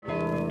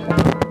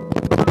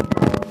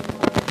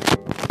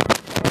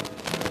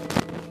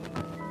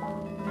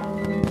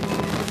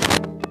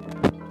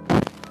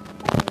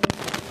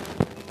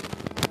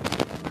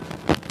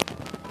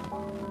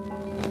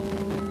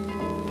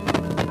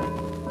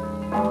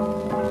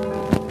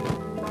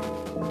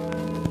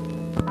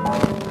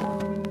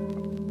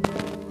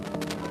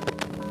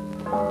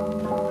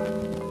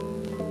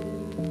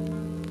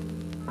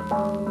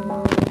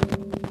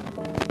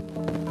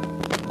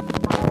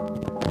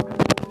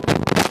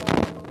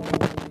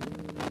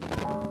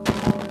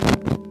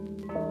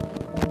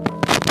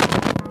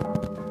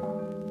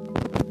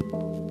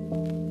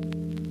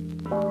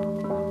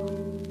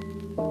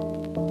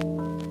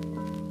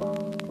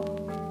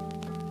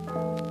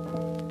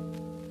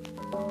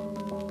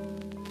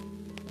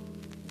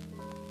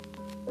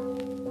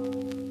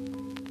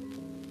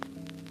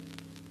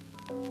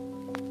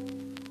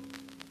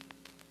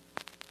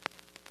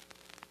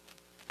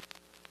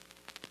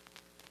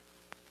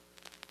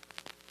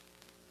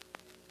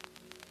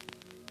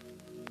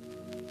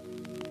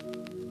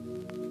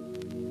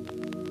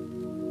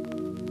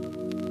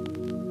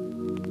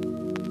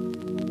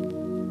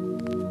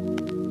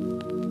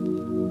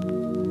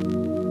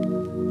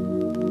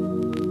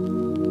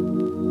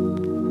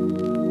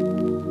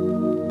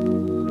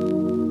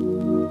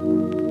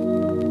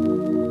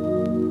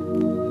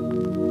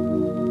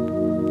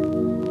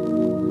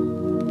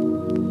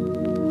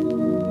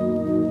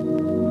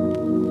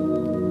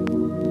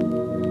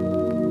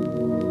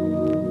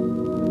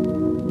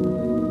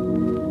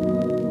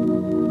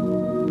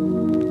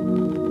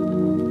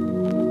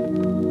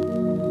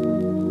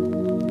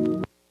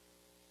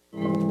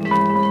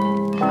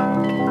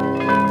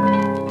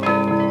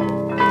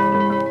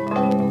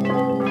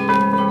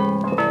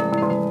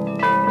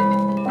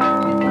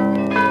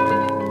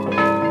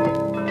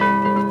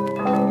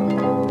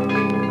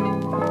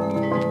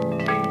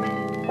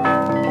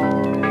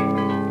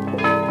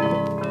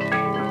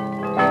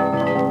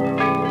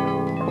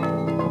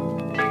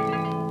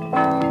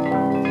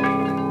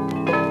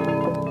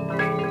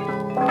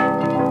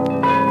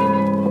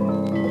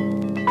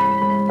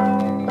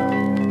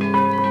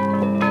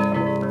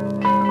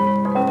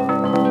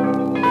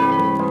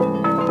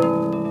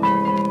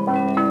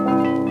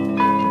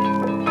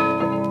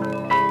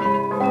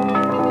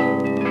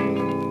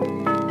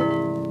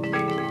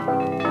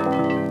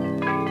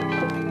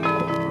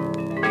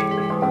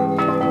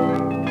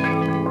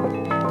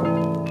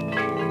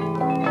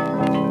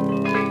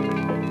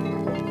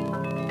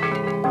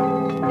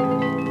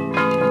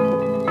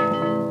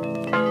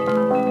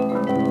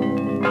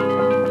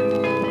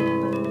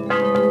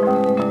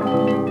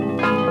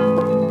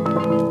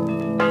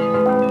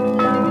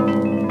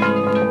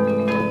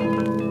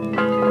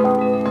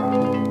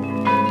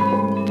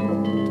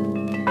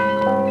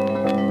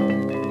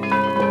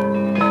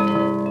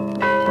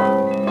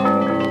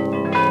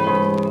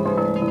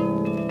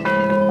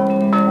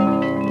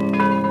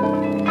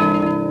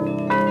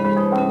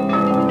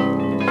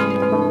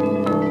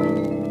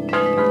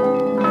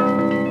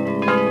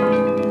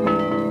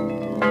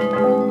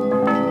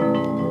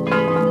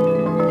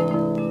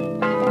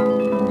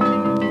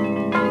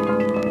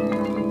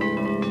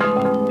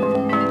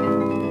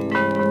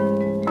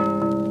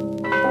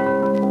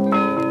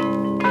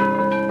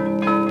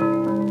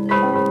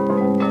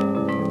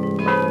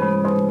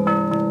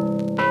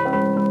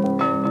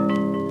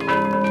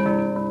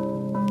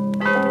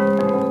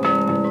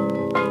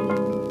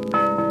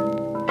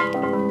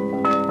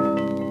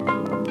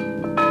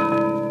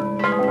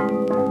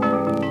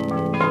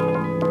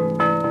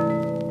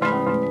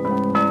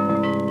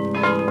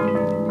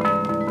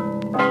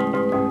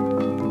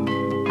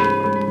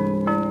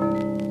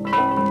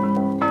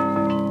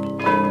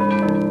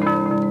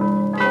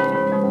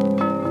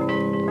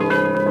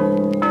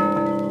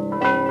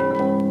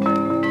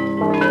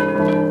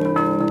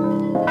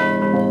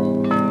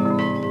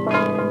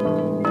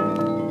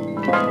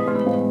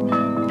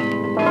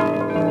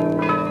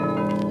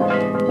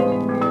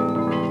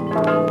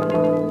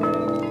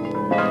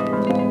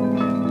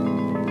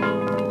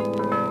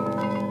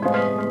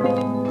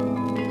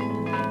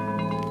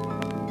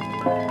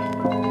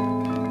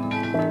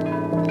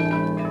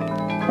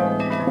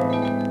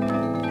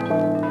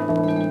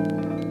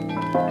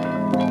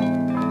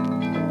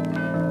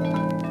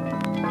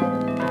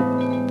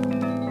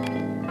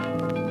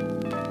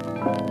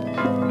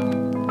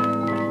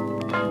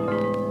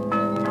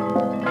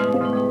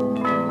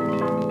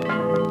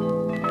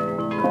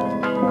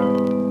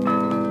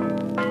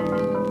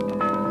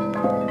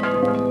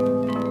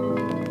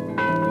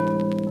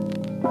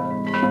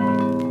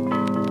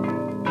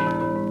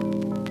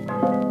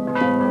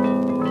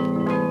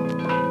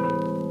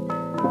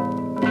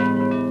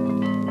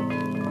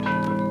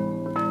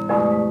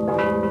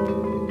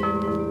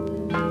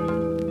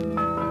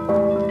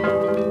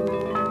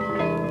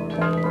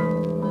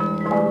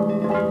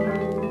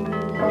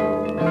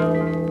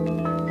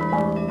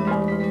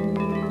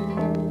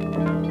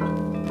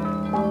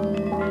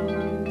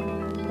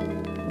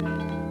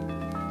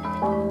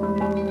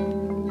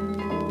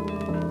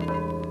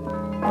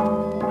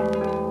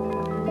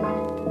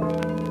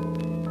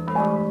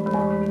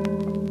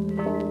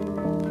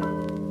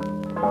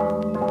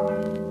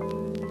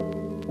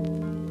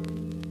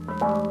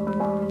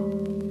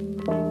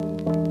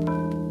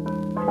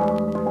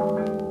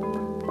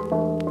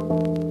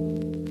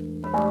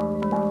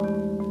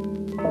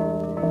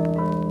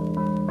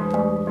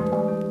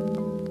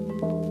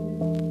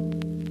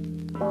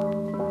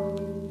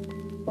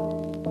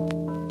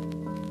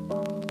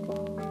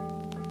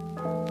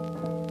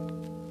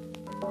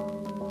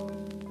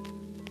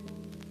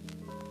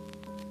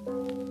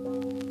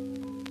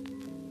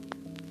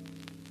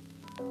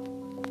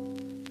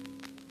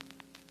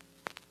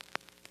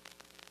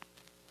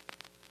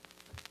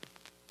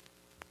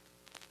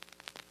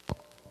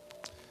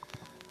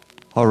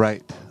All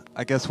right,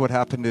 I guess what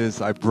happened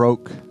is I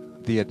broke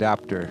the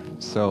adapter,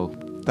 so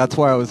that's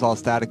why I was all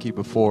staticky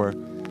before.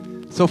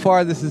 So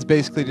far, this has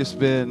basically just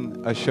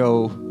been a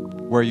show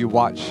where you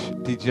watch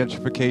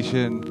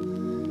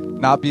Djentrificiation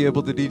not be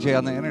able to DJ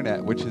on the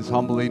internet, which is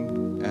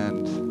humbling,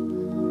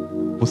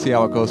 and we'll see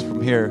how it goes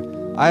from here.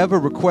 I have a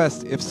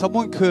request. If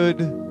someone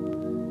could,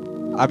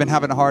 I've been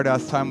having a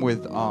hard-ass time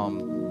with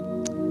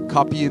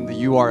copying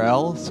the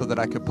URL so that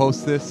I could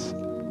post this.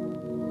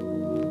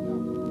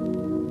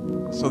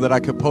 So that I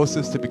could post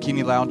this to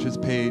Bikini Lounge's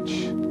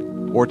page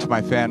or to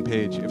my fan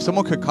page. If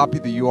someone could copy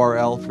the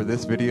URL for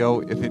this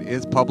video, if it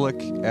is public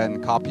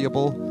and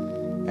copyable,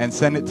 and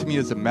send it to me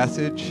as a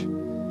message,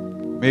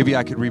 maybe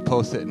I could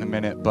repost it in a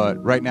minute,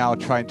 but right now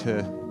trying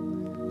to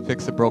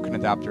fix a broken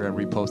adapter and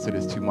repost it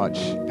is too much,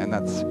 and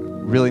that's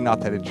really not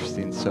that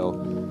interesting. So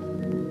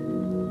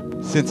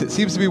since it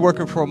seems to be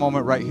working for a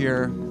moment right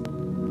here,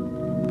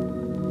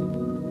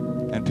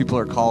 and people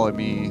are calling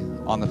me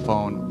on the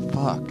phone,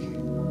 fuck.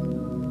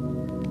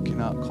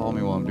 Cannot call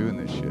me while I'm doing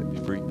this shit,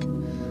 you freak.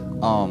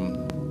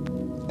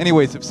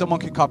 Anyways, if someone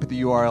could copy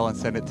the URL and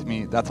send it to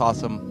me, that's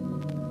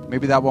awesome.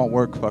 Maybe that won't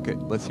work, fuck it.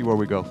 Let's see where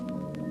we go.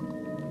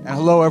 And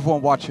hello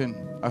everyone watching,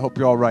 I hope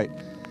you're all right.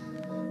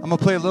 I'm gonna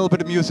play a little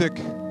bit of music,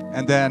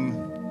 and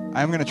then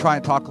I'm gonna try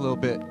and talk a little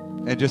bit,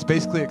 and just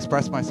basically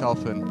express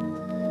myself, and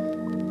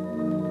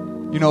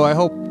you know, I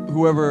hope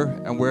whoever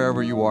and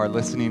wherever you are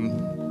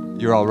listening,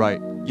 you're all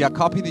right. Yeah,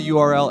 copy the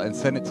URL and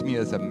send it to me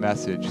as a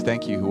message.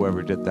 Thank you,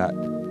 whoever did that.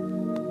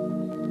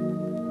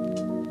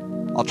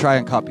 I'll try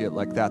and copy it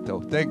like that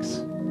though.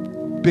 Thanks.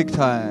 Big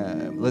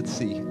time. Let's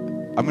see.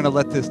 I'm gonna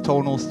let this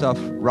tonal stuff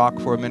rock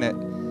for a minute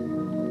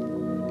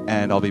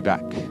and I'll be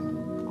back.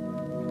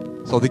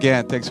 So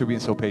again, thanks for being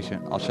so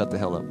patient. I'll shut the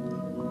hell up.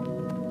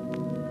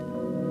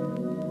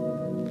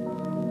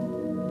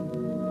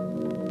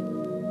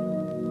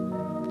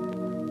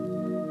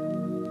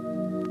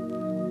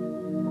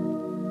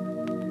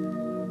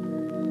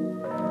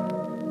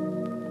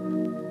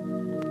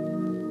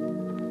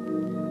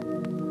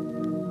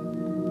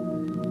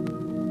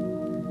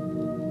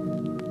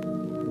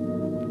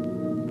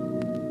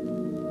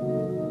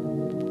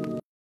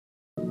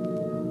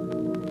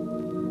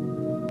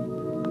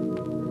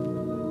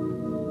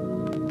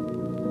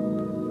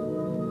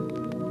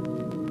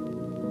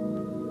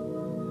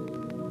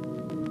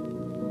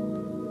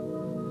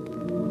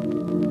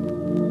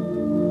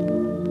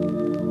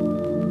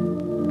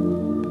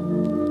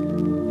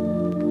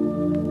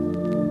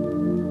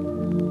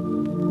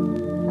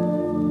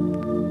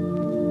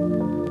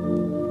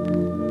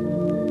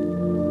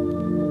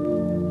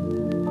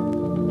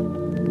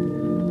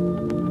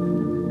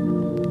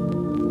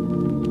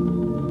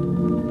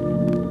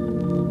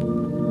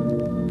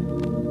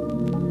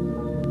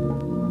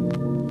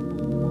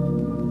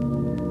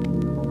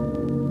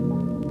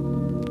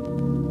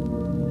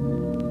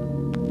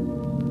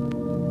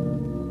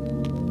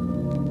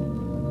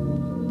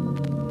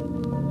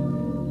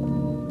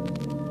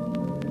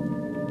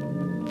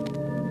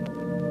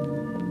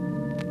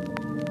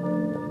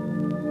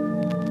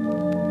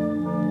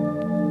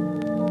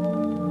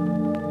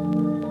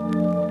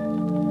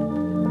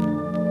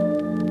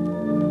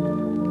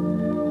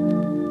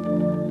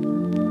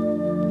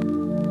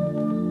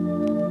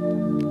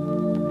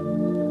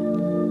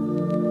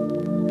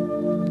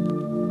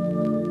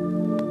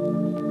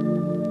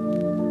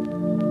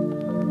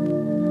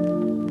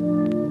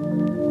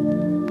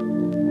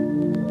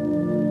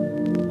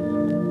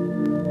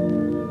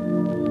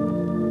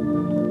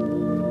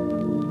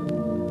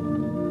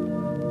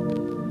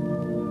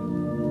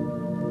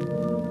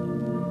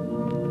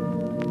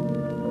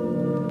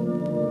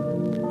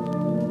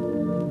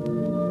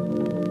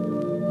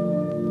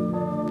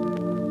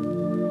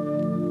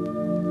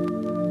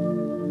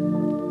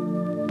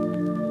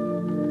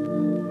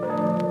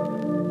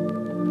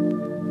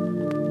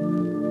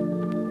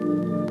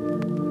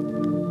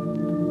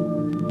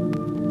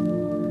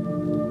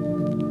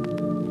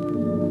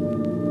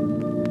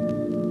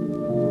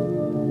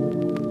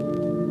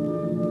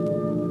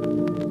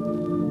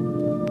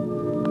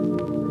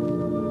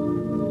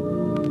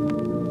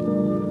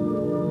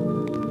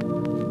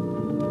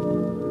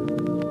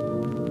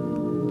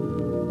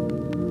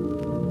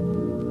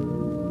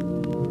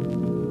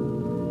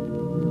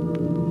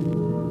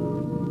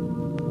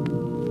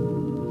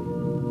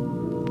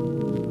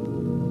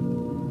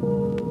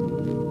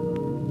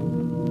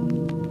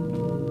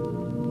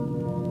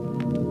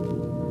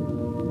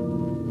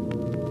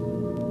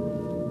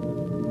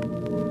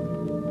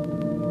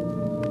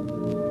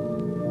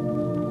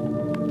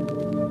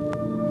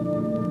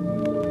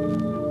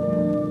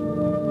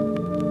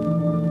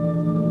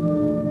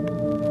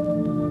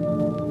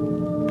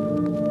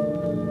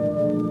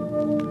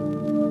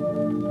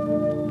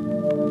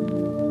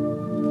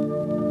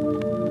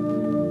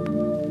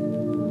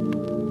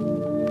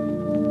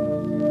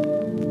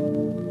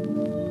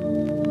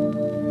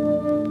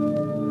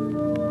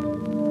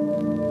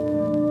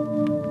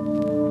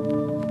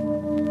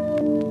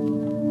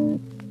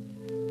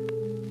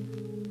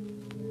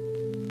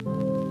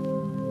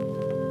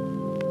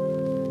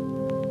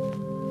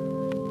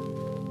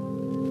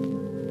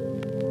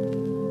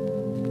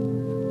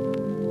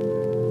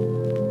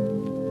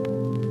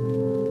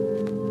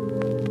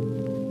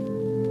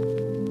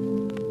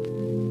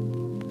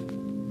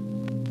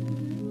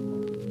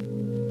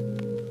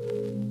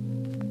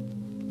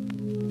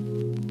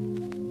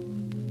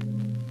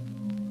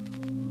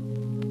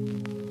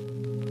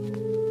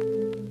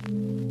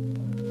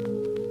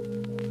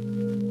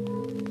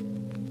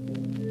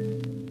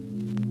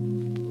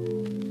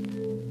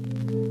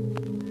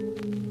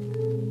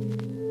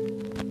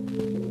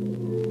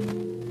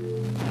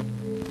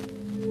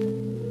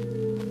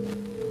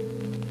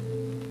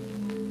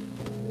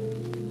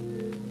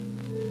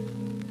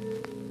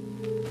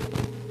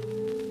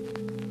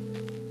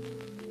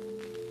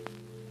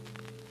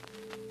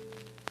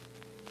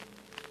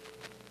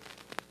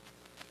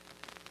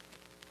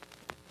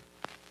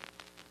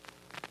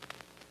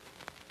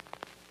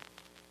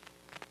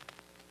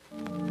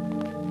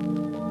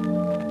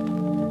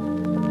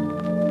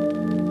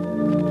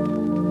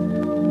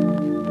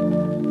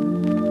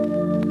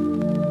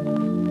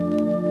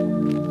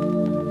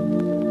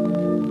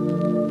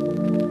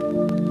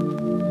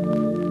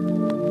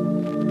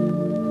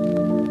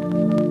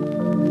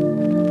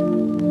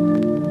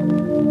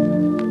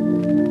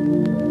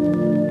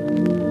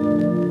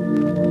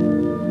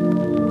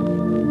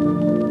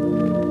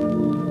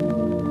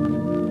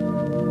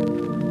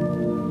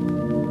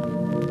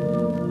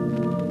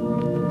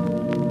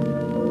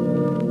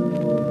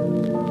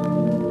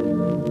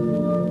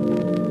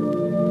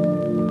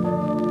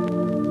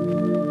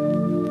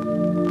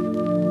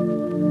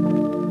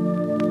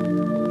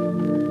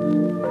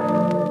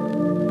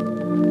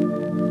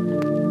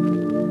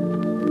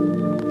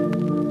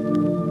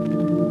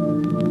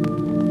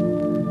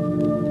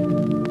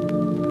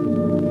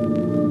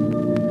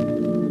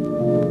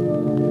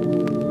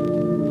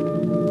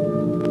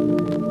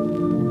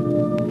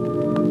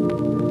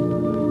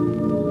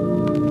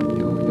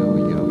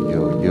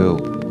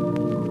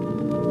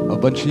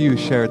 bunch of you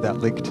shared that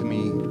link to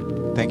me.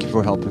 Thank you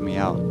for helping me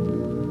out.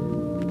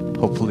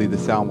 Hopefully the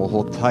sound will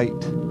hold tight.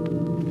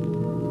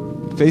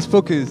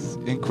 Facebook is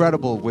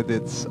incredible with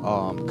its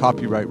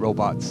copyright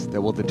robots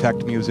that will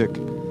detect music.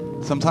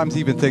 Sometimes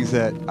even things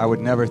that I would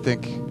never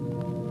think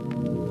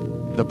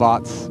the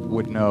bots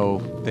would know,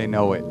 they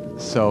know it.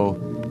 So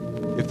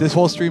if this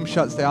whole stream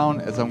shuts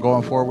down as I'm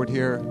going forward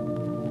here,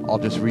 I'll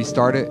just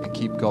restart it and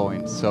keep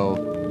going. So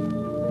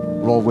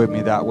roll with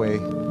me that way.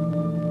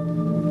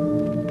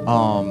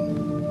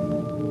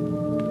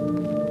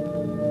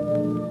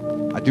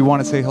 I do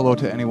want to say hello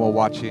to anyone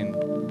watching.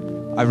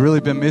 I've really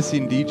been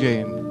missing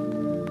DJing.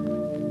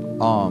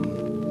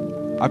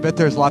 I bet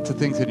there's lots of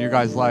things in your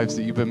guys' lives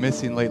that you've been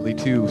missing lately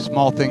too.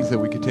 Small things that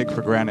we could take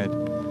for granted.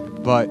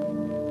 But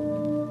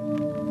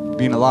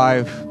being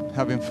alive,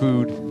 having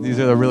food, these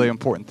are the really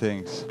important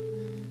things.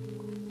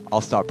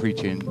 I'll stop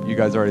preaching. You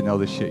guys already know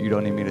this shit. You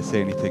don't need me to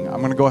say anything. I'm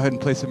going to go ahead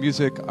and play some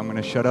music. I'm going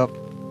to shut up,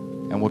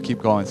 and we'll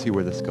keep going and see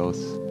where this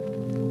goes.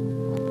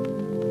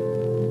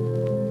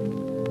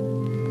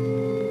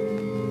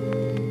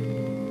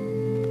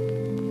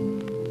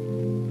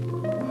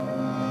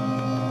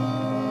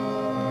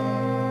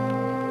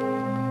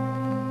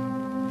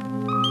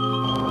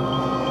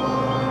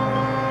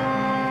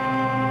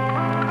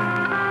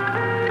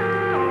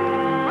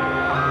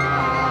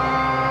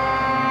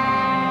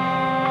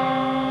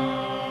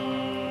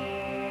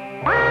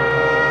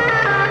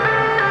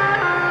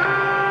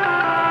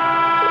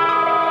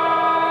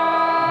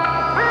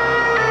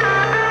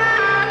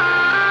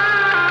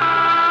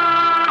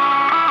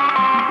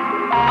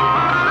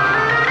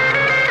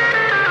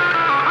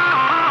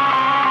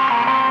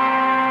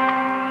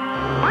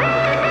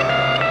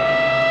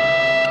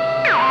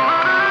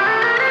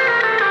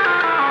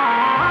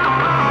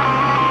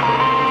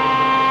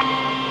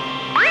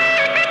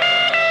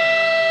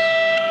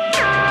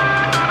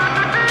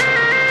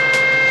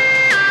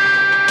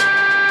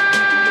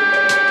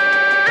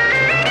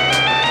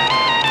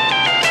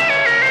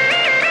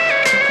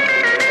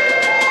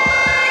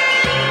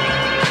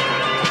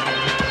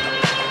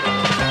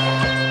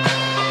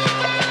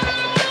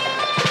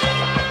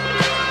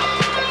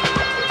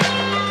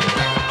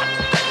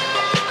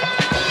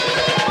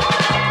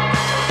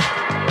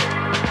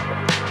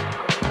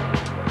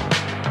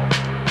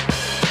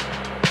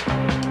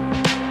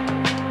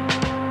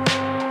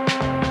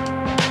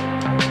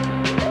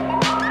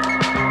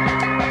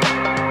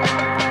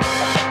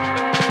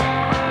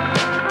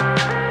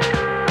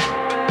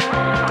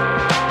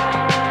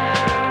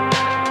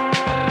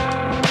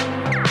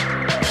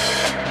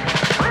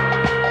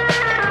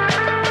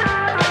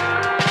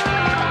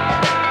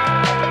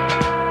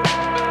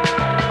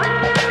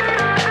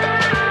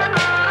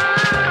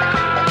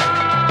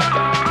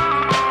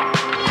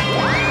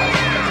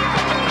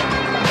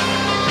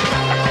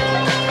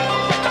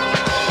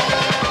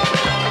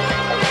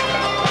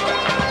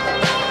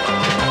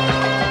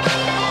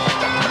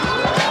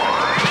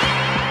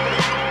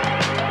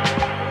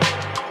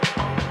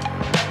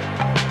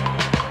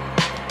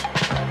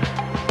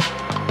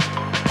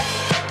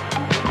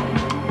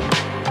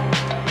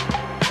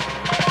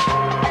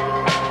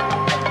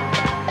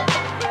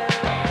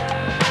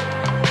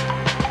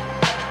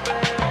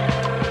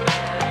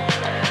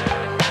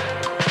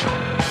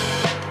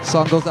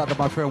 Song goes out to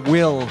my friend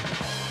Will,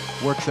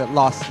 works at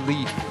Lost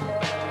Leaf.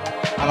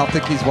 I don't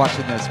think he's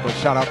watching this, but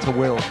shout out to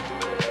Will.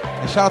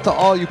 And shout out to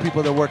all you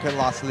people that work at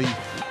Lost Leaf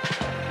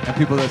and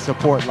people that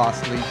support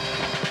Lost Leaf.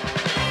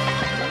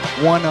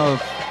 One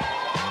of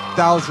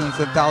thousands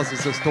and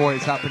thousands of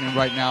stories happening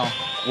right now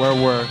where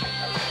we're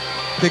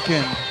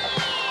thinking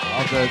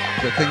of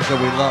the things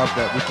that we love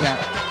that we can't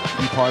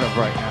be part of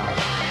right now.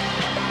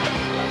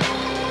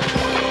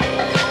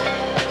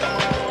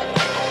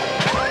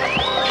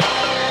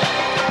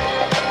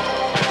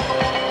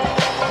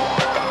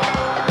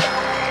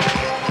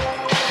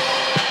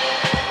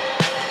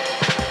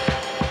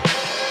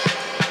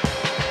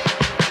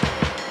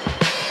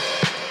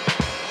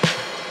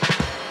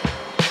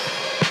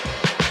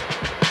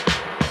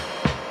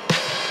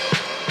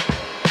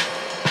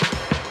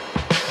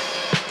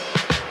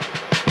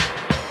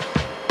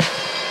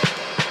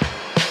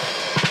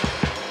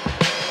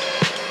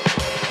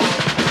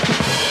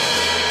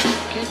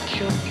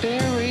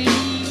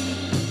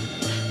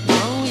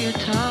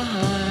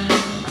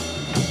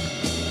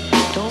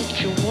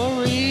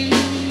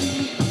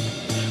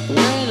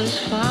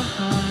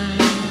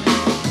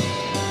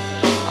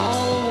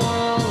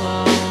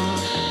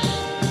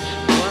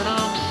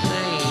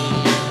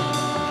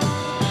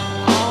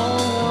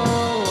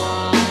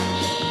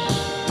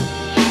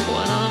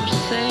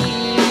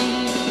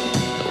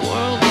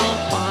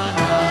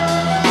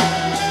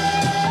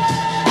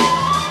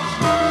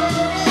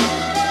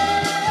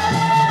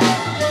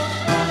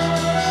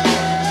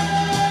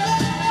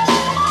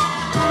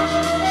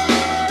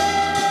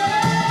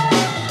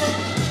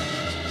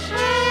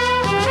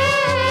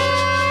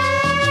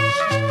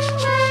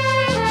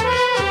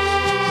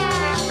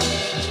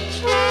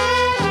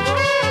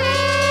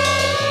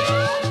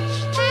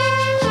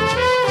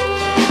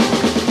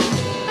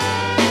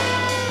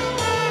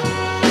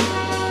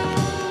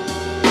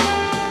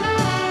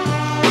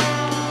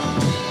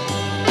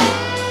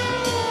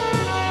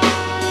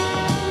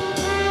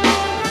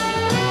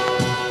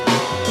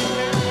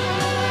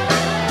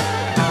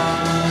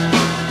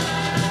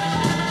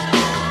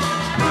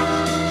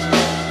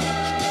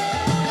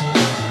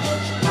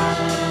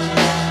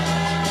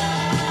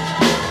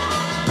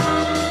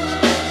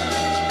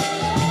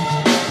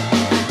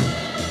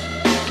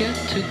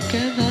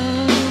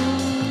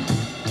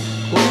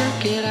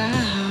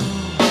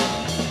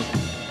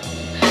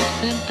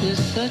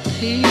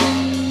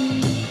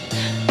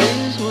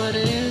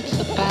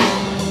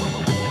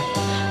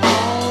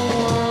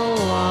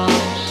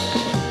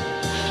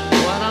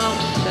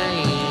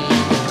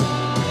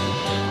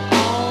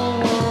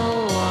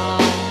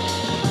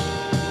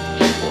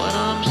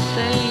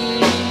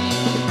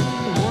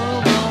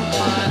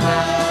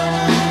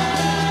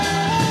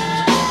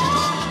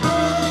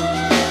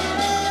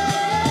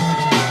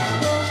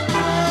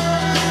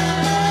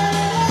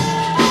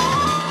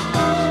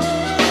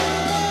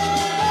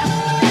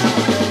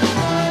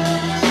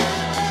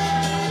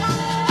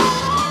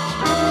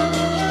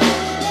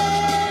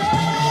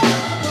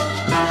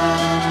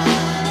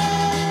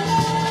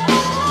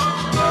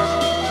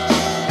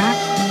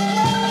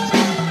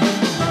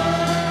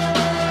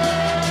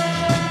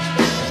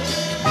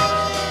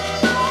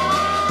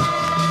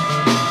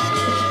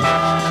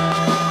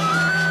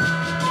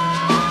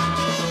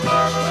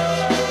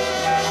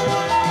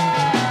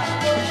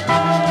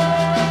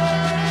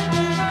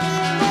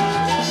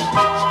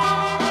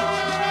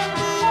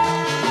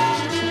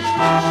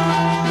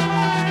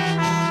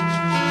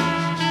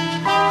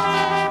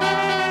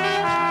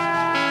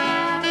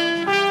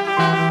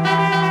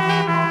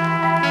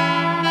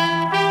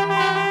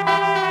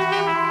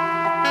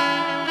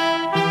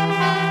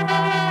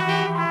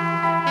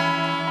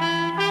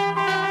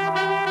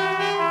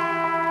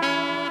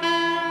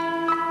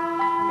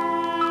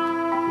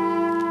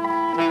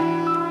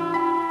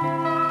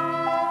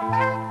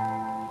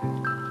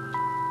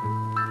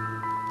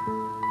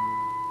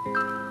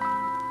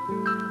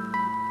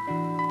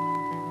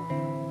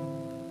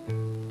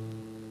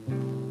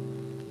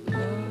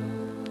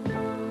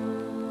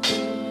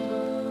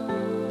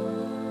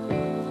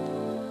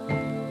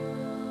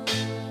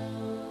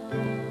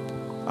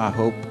 I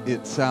hope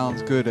it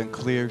sounds good and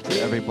clear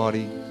to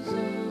everybody.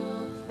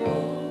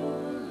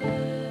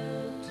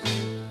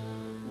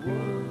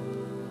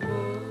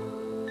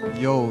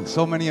 Yo,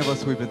 so many of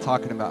us, we've been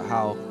talking about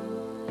how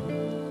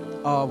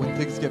when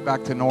things get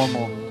back to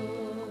normal,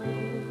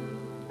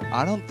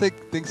 I don't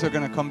think things are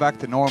going to come back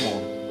to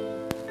normal.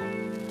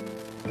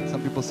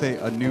 Some people say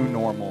a new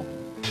normal.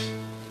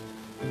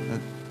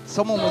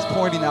 Someone was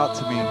pointing out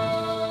to me,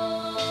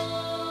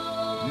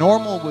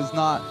 normal was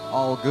not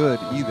all good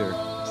either.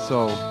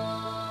 So,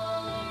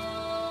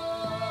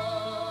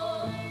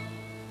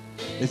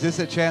 is this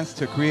a chance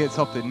to create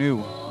something new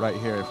right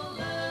here?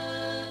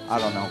 I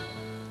don't know.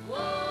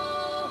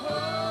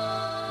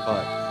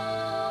 But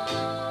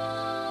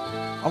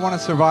I want to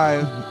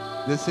survive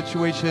this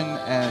situation,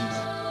 and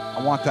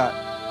I want that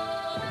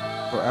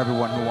for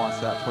everyone who wants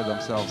that for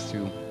themselves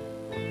too.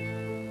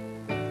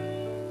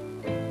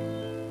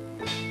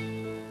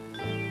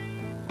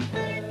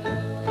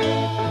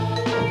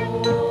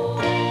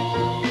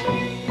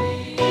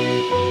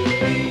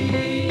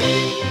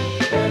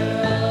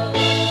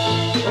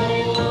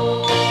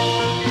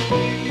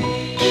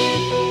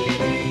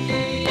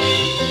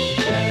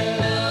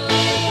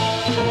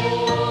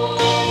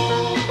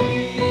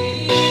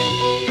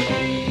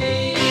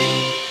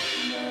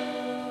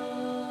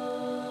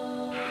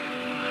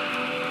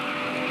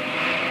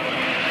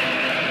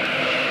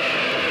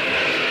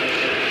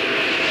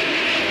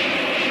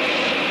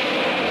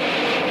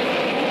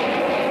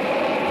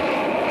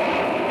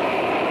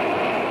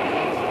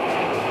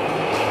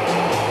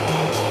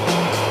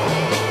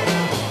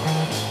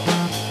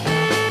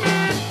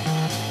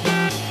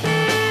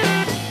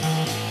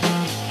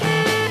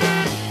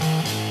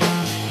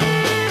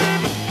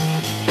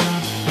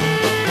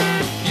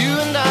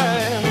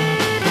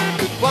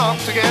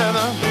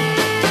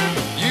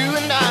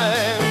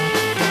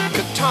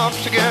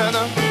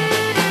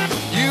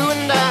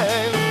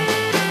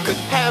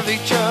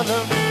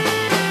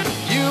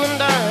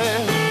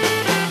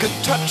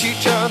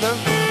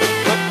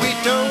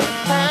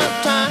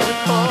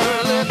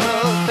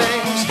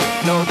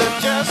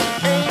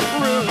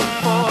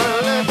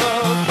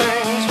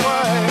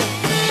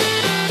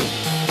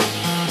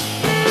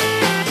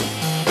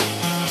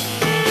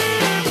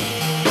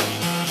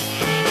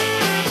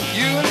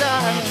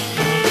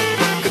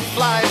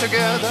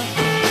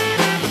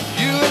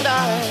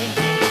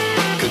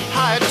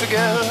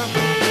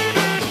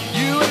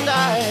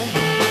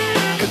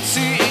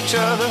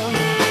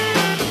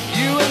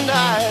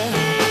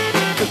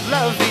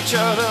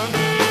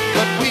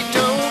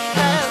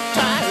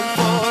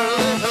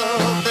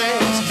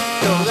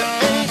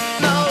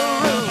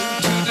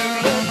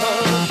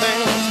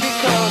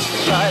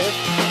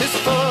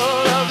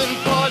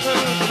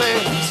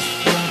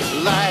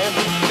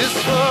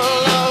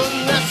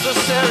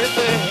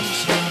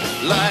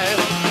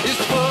 Life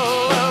is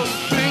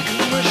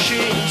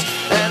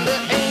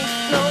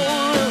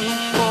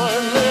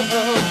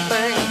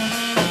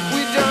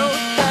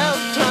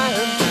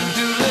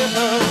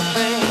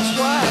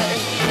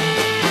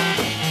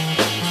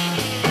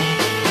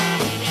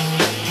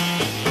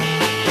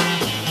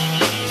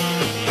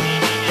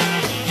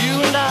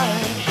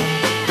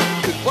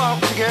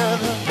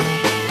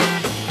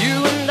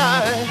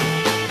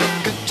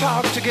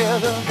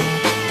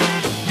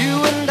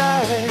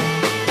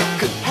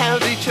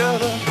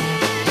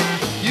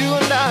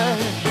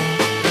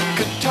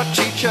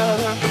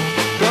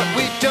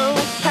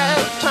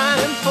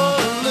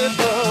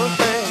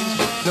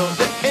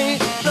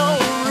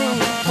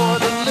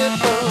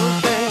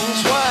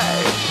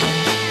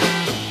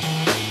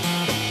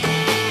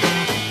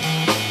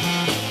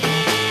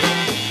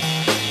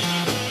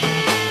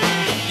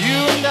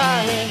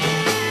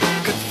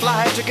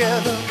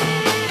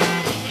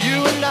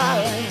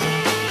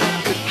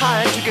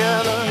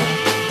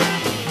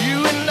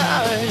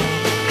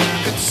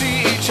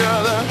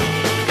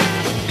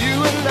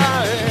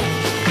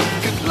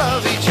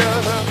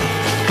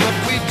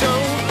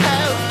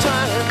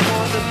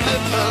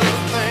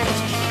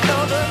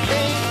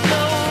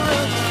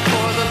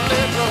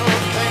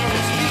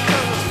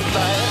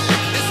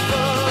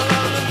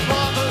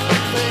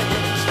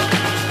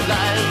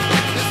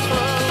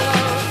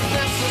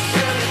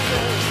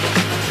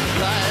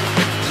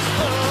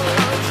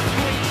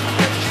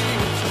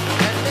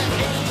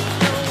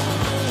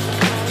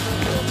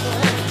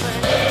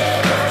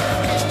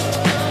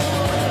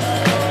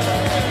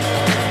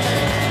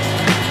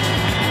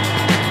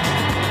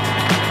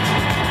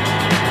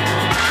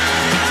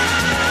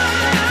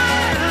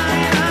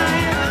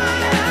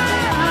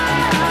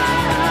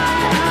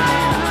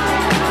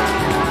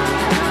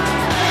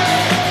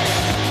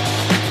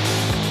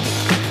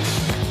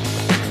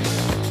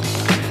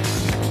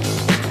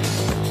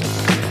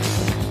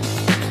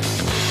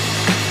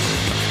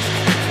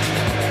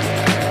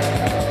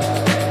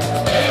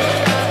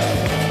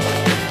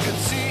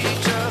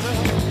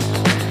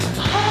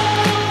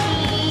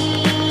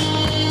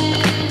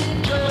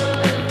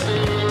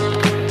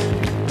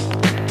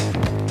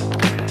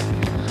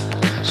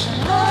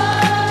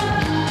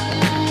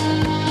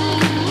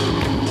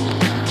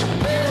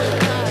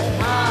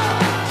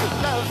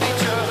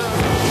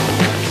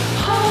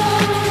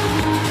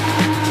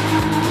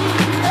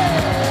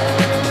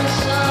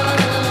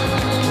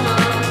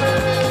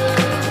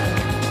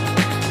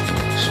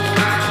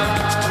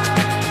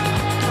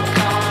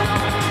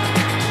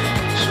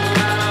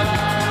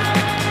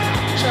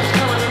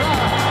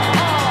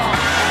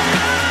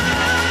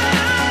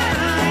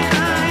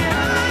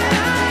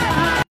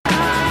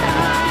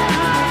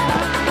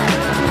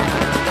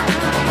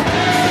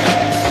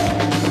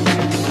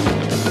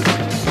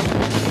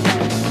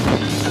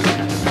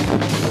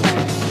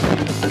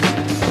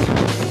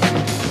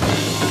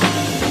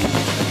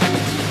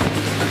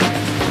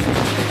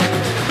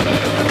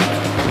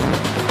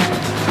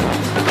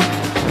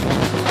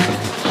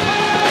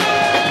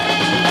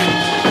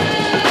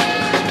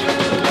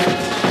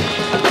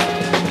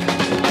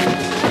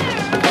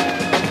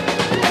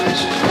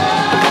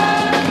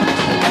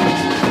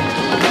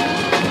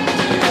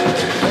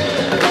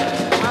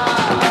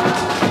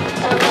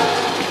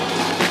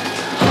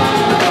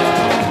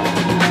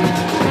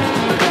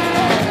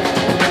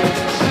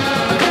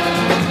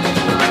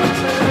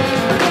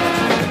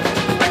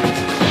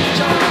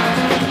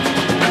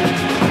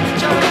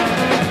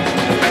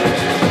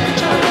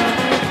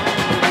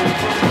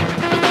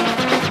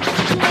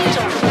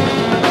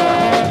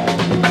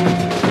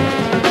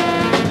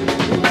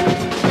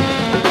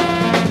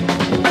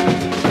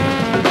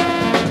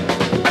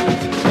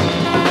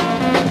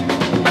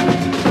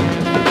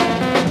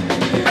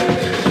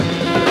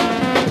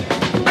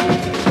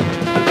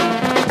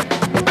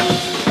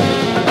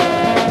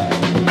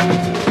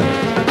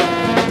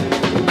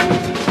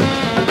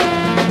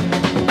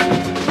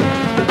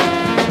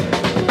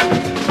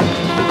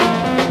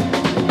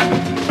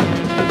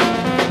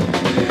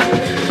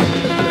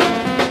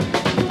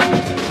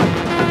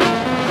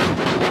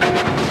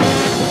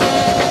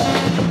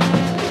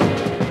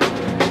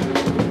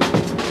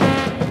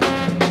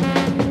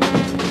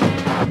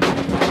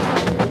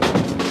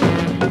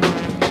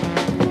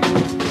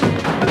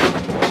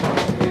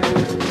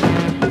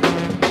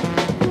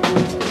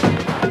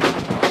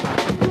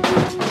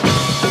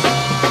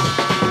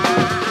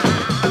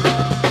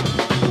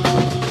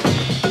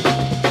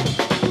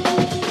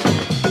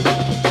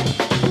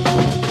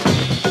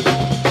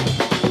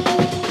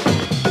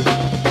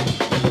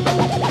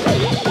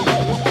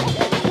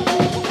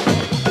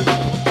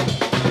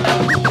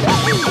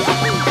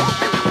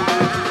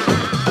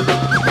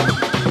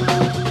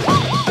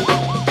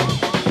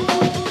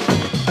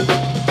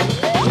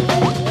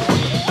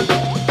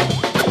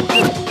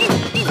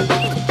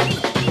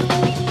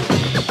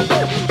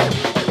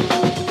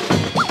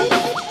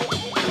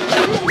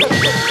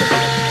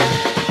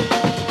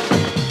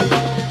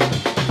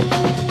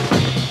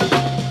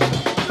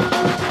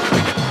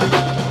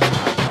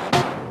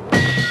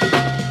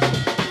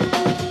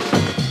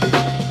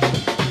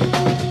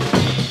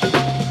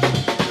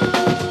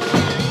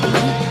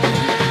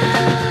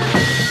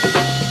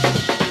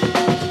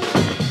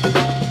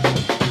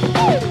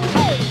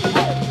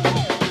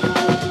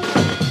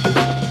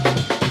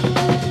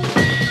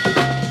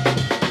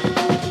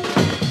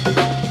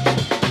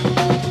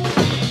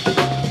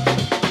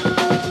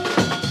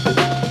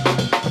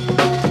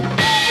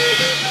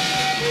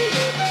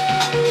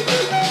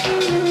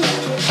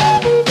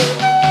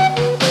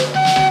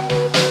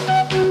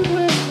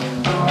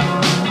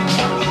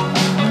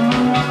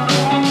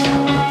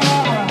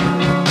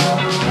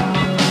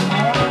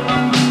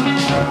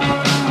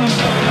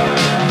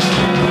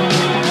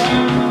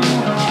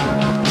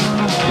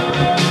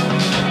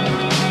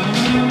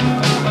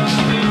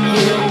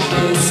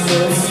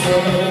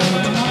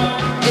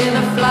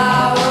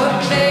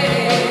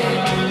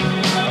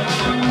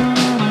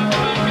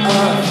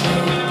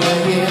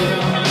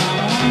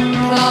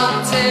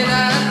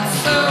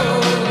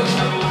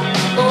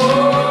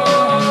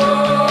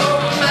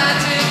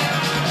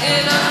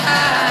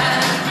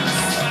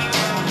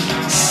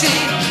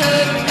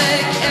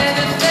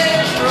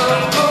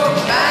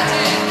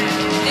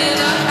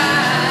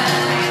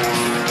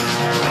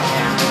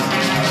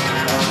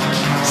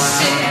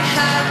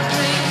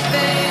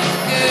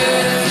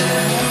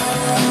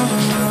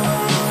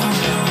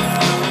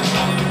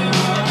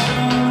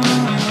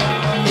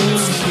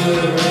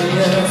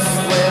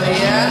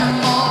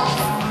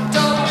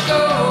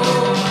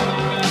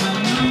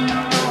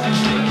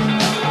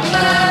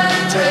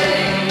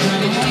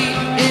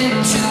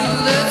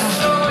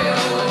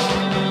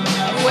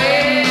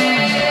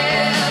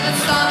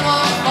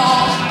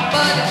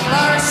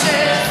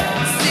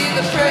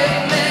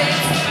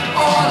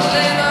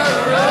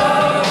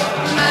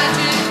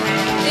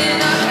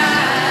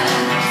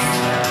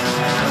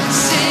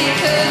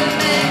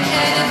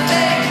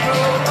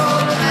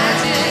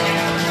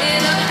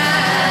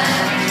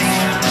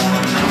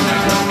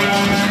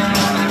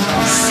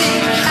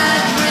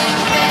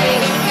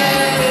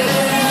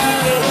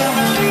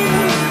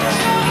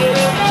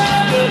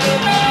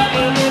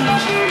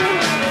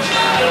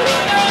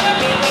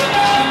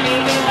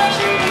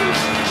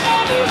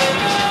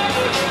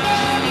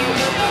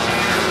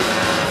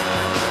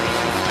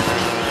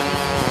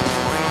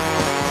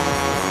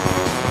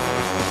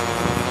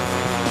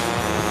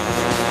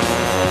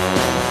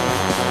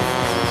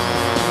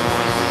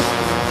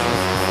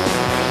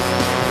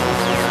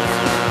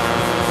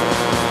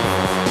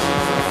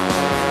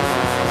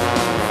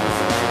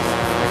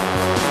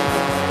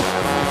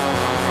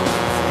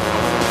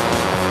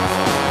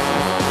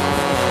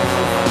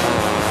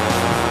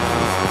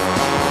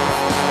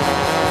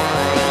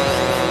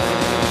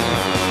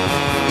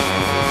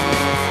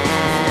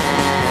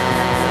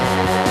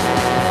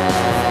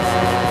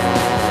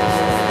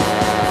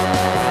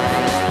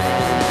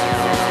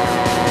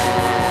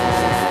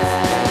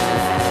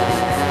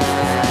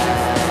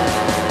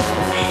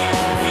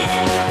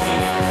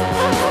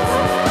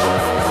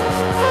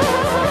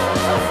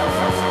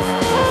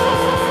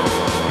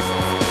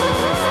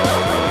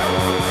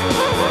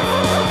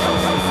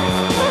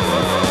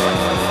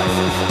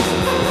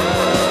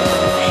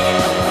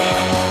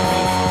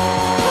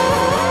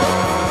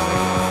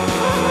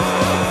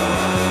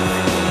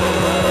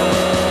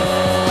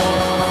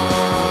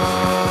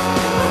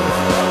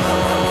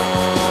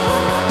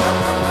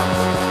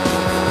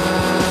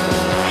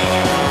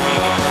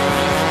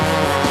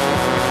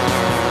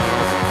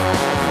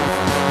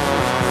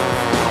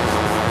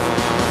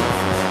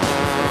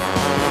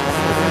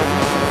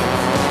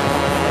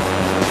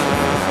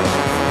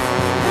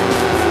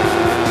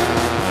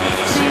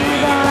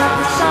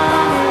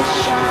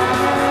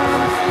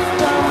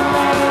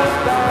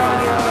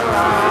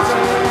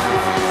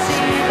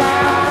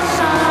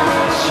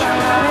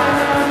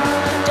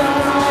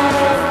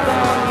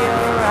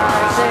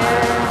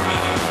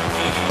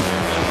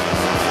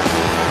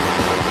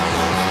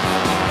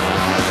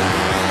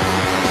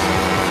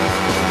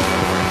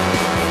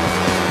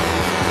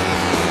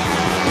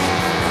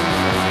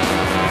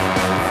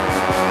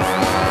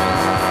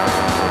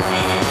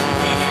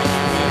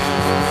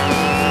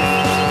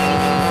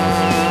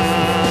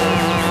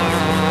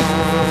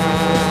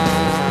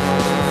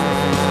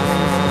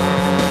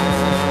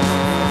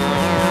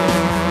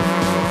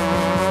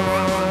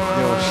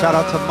Shout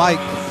out to Mike,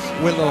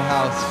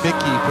 Willowhouse, Vicky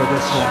for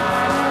this one.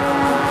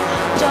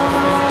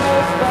 Don't let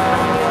it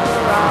burn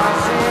your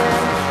eyes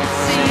in.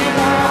 See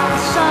that the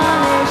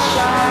sun is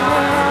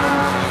shining.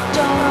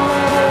 Don't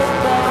let it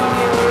burn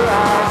your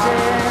eyes in.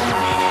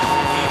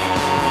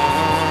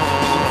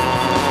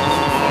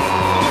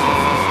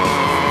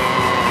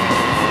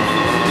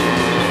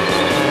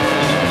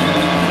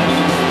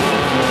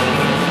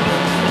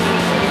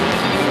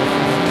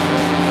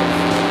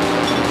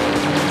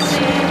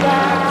 See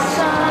that the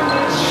sun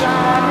is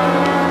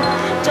shining.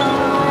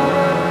 Don't let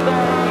it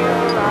burn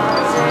your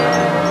eyes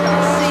in.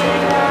 See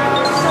that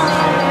the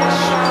sun is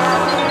shining. Don't let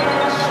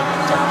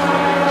it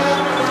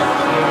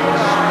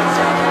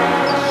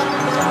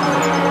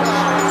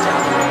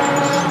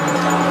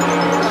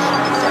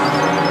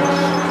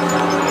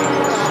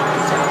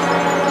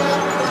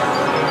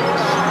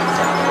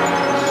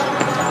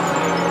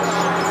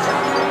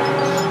burn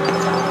your eyes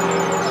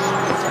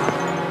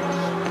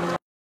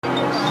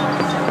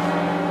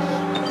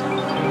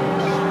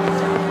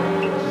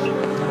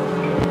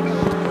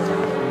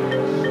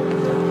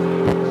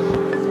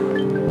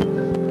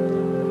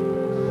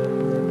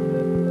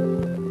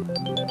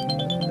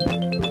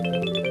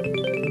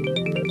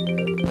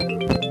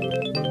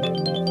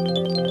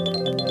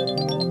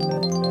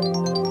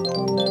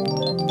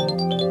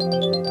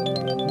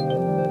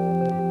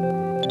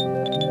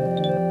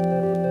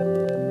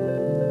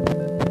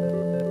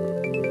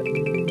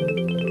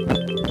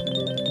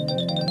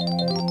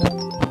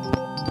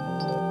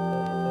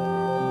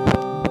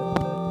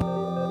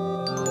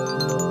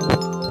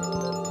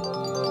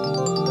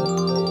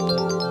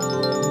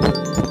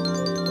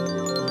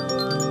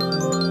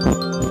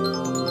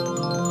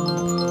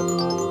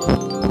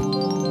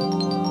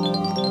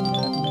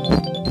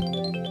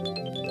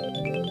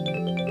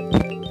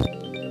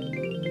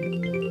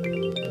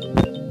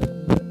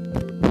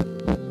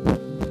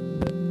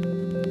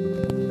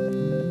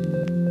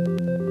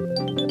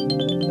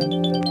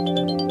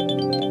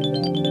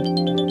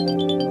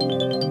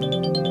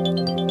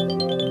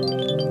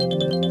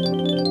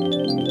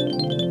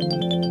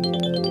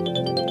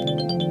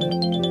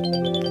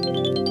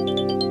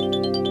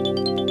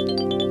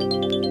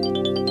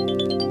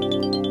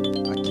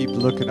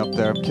Looking up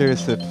there. I'm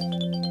curious if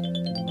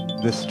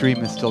this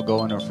stream is still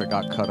going or if it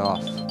got cut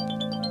off.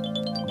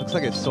 Looks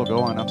like it's still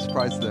going. I'm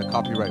surprised the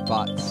copyright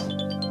bots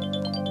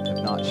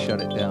have not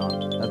shut it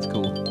down. That's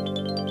cool.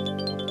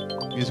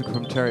 Music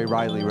from Terry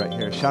Riley right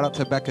here. Shout out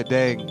to Becca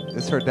Dang.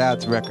 This is her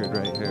dad's record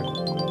right here.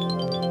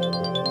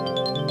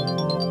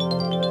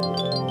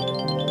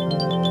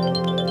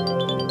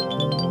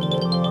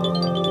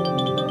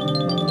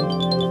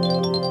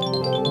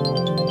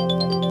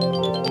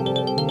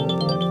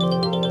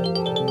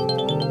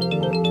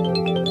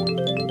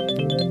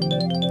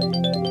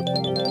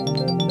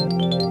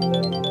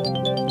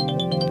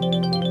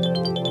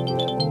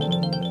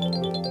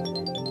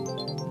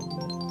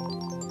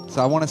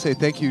 I want to say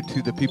thank you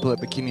to the people at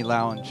Bikini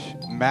Lounge.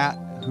 Matt,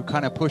 who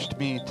kind of pushed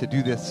me to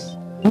do this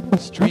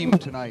stream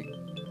tonight.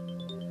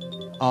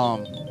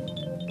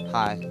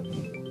 Hi.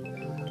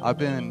 I'm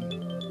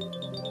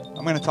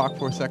going to talk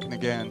for a second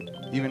again.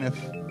 Even if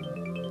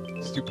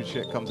stupid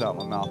shit comes out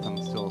my mouth,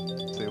 I'm still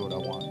say what I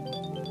want.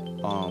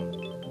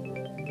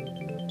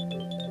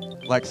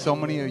 Like so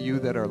many of you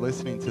that are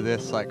listening to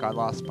this, like I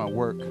lost my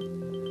work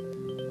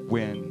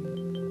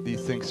when these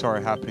things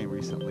started happening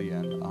recently,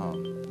 and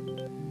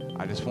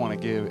I just want to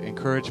give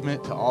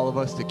encouragement to all of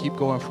us to keep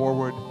going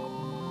forward,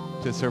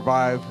 to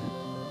survive.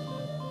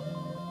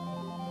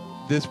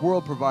 This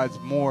world provides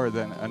more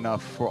than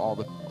enough for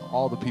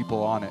all the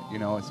people on it. You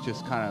know, it's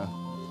just kind of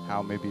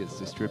how maybe it's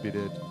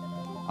distributed.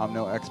 I'm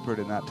no expert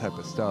in that type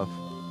of stuff.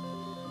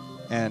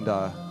 And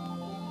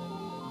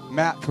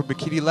Matt from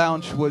Bikini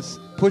Lounge was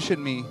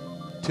pushing me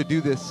to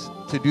do this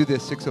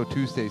 60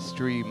 Tuesday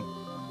stream.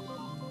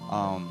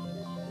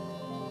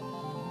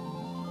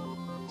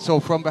 So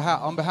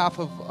on behalf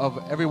of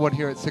everyone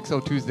here at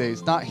 60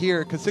 Tuesdays, not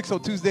here, because 60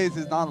 Tuesdays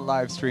is not a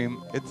live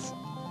stream. It's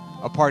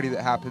a party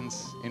that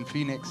happens in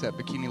Phoenix at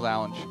Bikini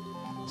Lounge.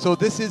 So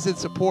this is in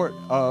support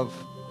of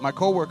my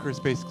coworkers,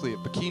 basically, at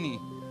Bikini,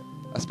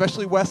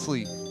 especially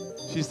Wesley.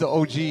 She's the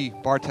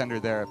OG bartender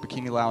there at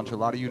Bikini Lounge. A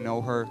lot of you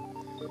know her.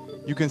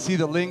 You can see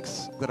the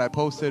links that I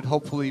posted,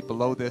 hopefully,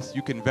 below this.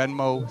 You can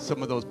Venmo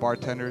some of those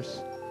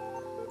bartenders.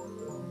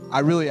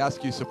 I really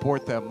ask you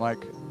support them. Like,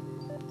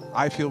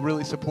 I feel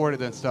really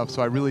supported and stuff,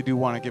 so I really do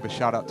want to give a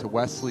shout out to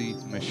Wesley,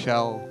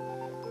 Michelle,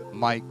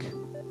 Mike.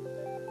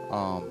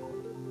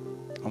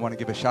 I want to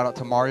give a shout out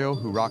to Mario,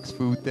 who rocks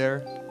food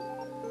there.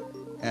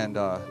 And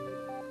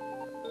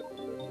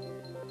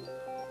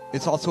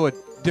it's also a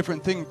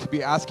different thing to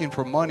be asking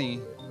for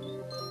money.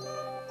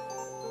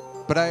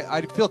 But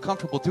I feel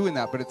comfortable doing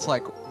that, but it's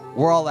like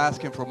we're all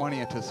asking for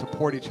money and to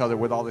support each other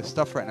with all this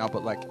stuff right now,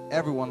 but like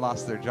everyone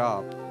lost their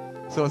job.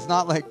 So it's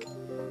not like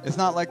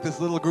this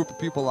little group of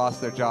people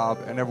lost their job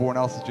and everyone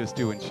else is just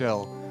doing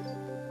chill.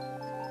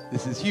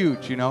 This is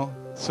huge, you know?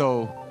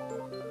 So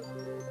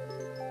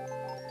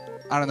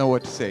I don't know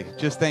what to say.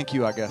 Just thank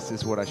you, I guess,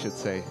 is what I should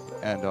say.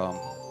 And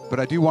but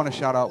I do want to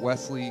shout out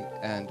Wesley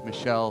and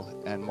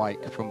Michelle and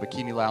Mike from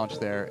Bikini Lounge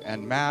there,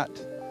 and Matt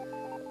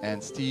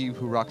and Steve,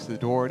 who rocks the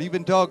door, and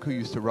even Doug, who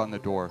used to run the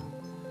door.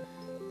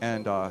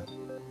 And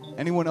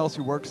anyone else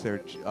who works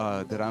there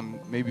that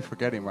I'm maybe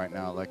forgetting right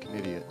now, like an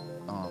idiot.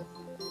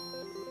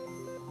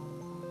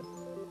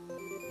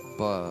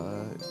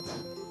 But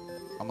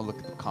I'm gonna look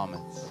at the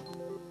comments.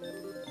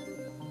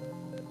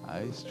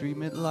 I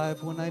stream it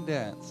live when I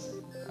dance.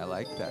 I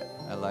like that.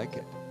 I like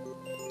it.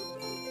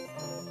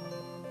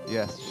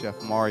 Yes,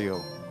 Chef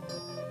Mario.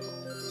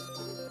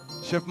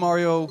 Chef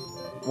Mario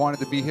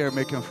wanted to be here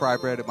making fry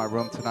bread at my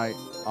room tonight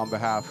on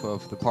behalf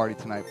of the party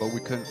tonight, but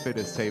we couldn't fit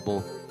his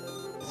table,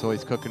 so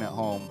he's cooking at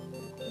home.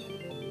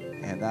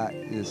 And that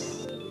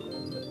is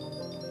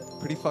a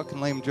pretty fucking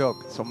lame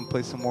joke. So I'm gonna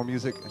play some more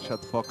music and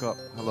shut the fuck up.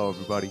 Hello,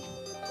 everybody.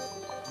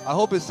 I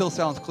hope it still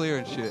sounds clear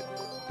and shit.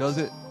 Does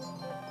it?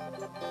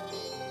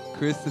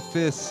 Chris the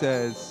Fist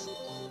says,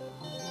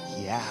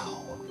 yow.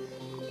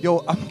 Yo,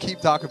 I'm gonna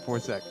keep talking for a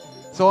sec.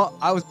 So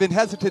I was been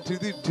hesitant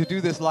to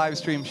do this live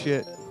stream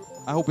shit.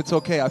 I hope it's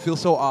okay. I feel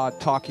so odd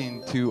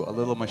talking to a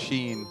little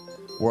machine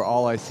where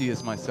all I see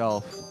is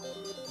myself.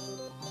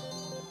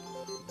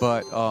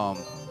 But, wow,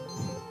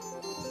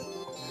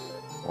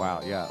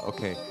 yeah,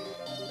 okay.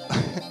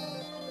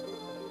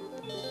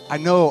 I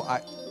know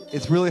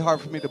it's really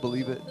hard for me to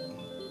believe it.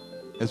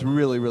 It's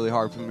really, really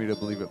hard for me to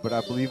believe it. But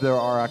I believe there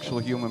are actual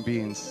human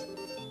beings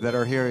that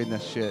are hearing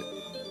this shit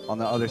on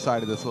the other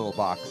side of this little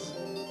box.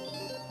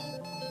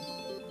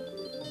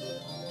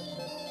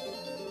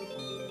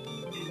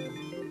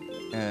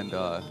 And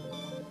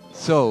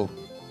so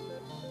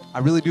I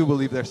really do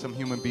believe there's some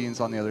human beings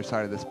on the other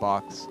side of this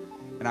box.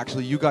 And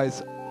actually, you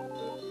guys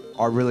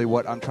are really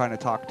what I'm trying to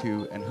talk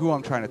to and who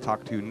I'm trying to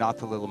talk to, not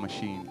the little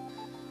machine.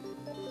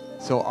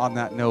 So on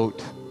that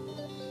note,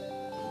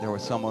 there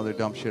was some other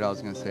dumb shit I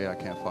was going to say. I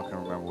can't fucking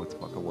remember what the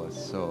fuck it was.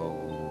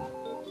 So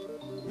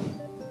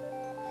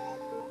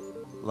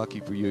lucky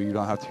for you, you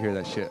don't have to hear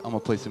that shit. I'm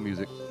going to play some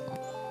music.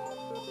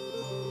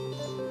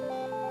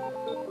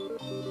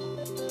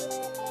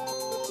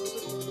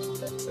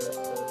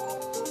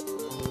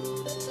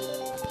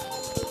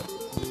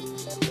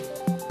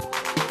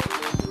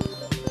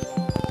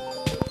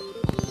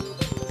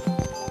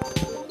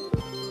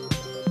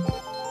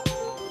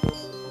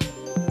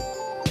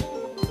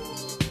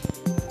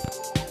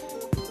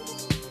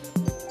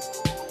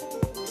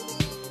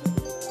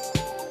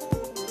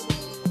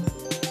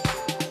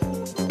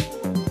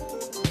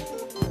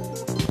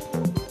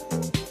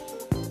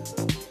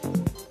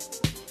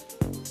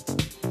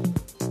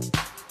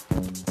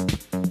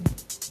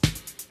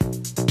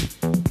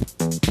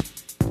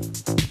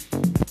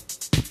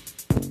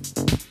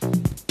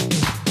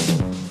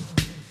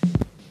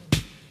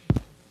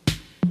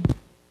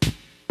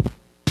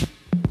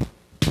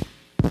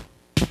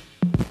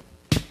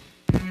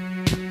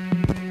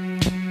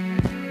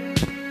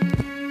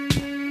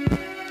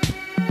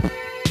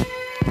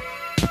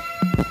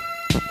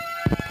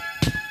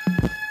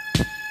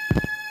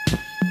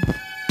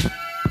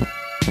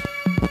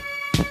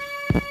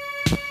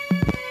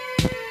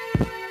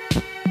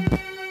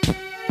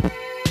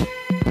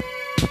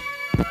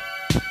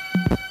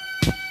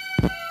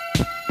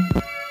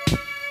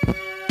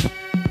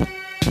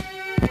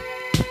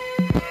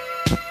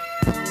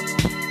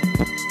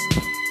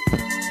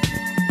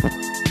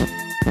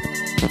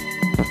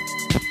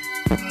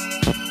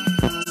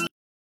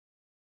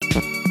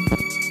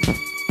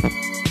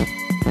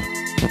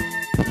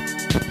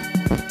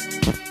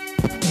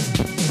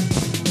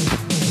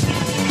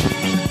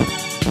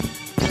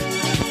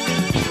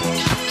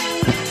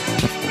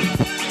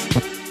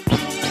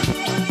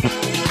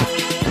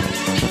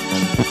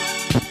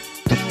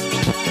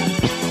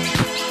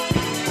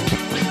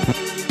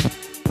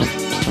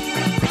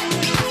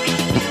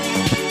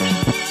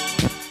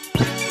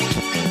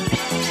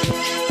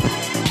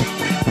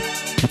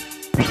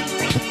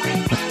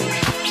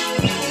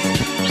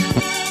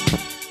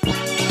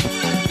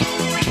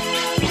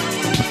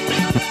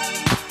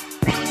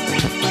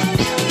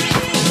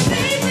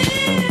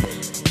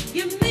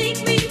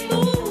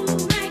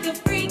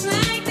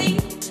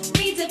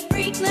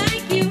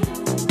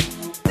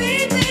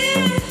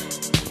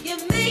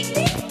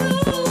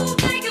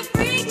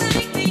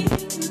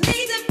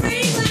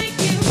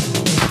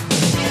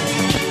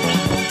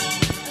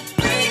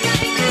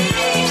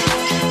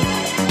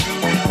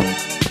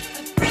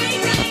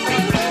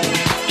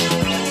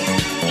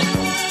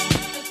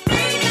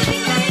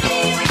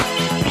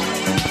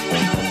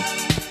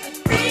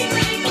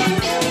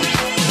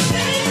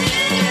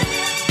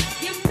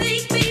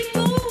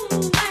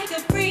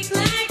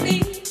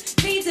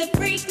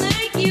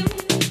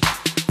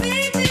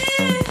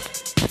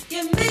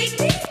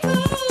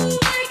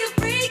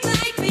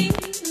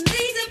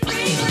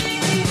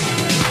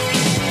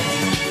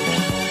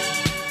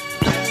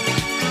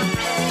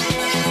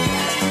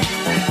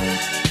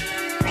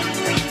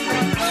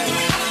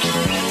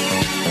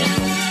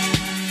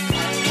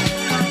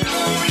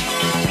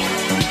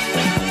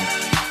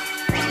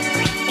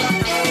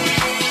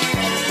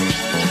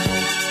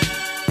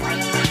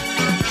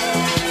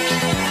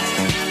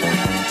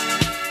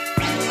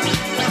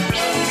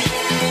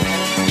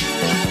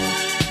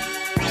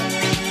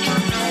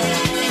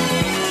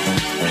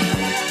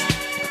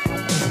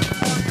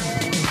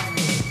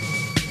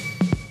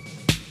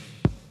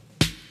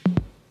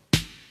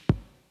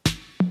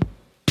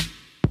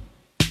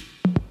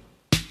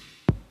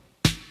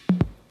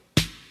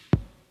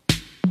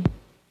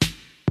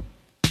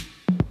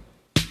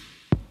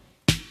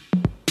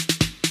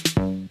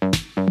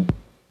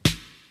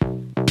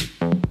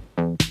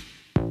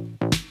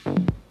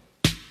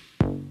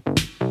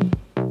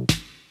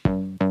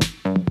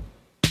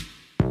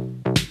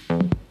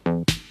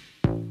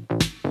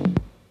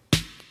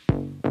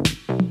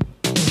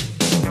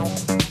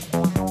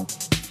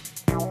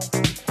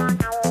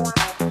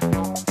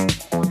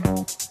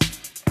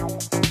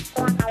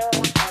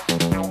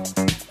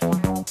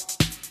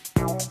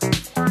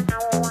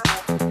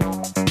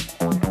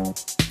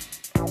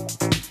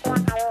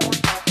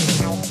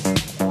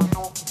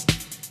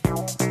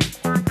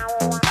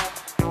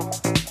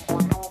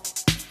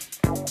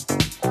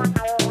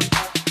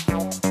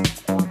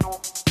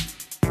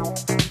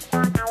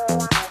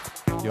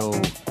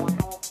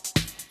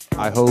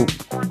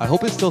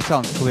 hope it still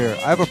sounds clear.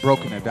 I have a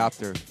broken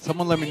adapter.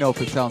 Someone let me know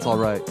if it sounds all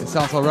right. It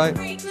sounds all right?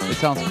 It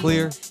sounds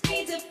clear?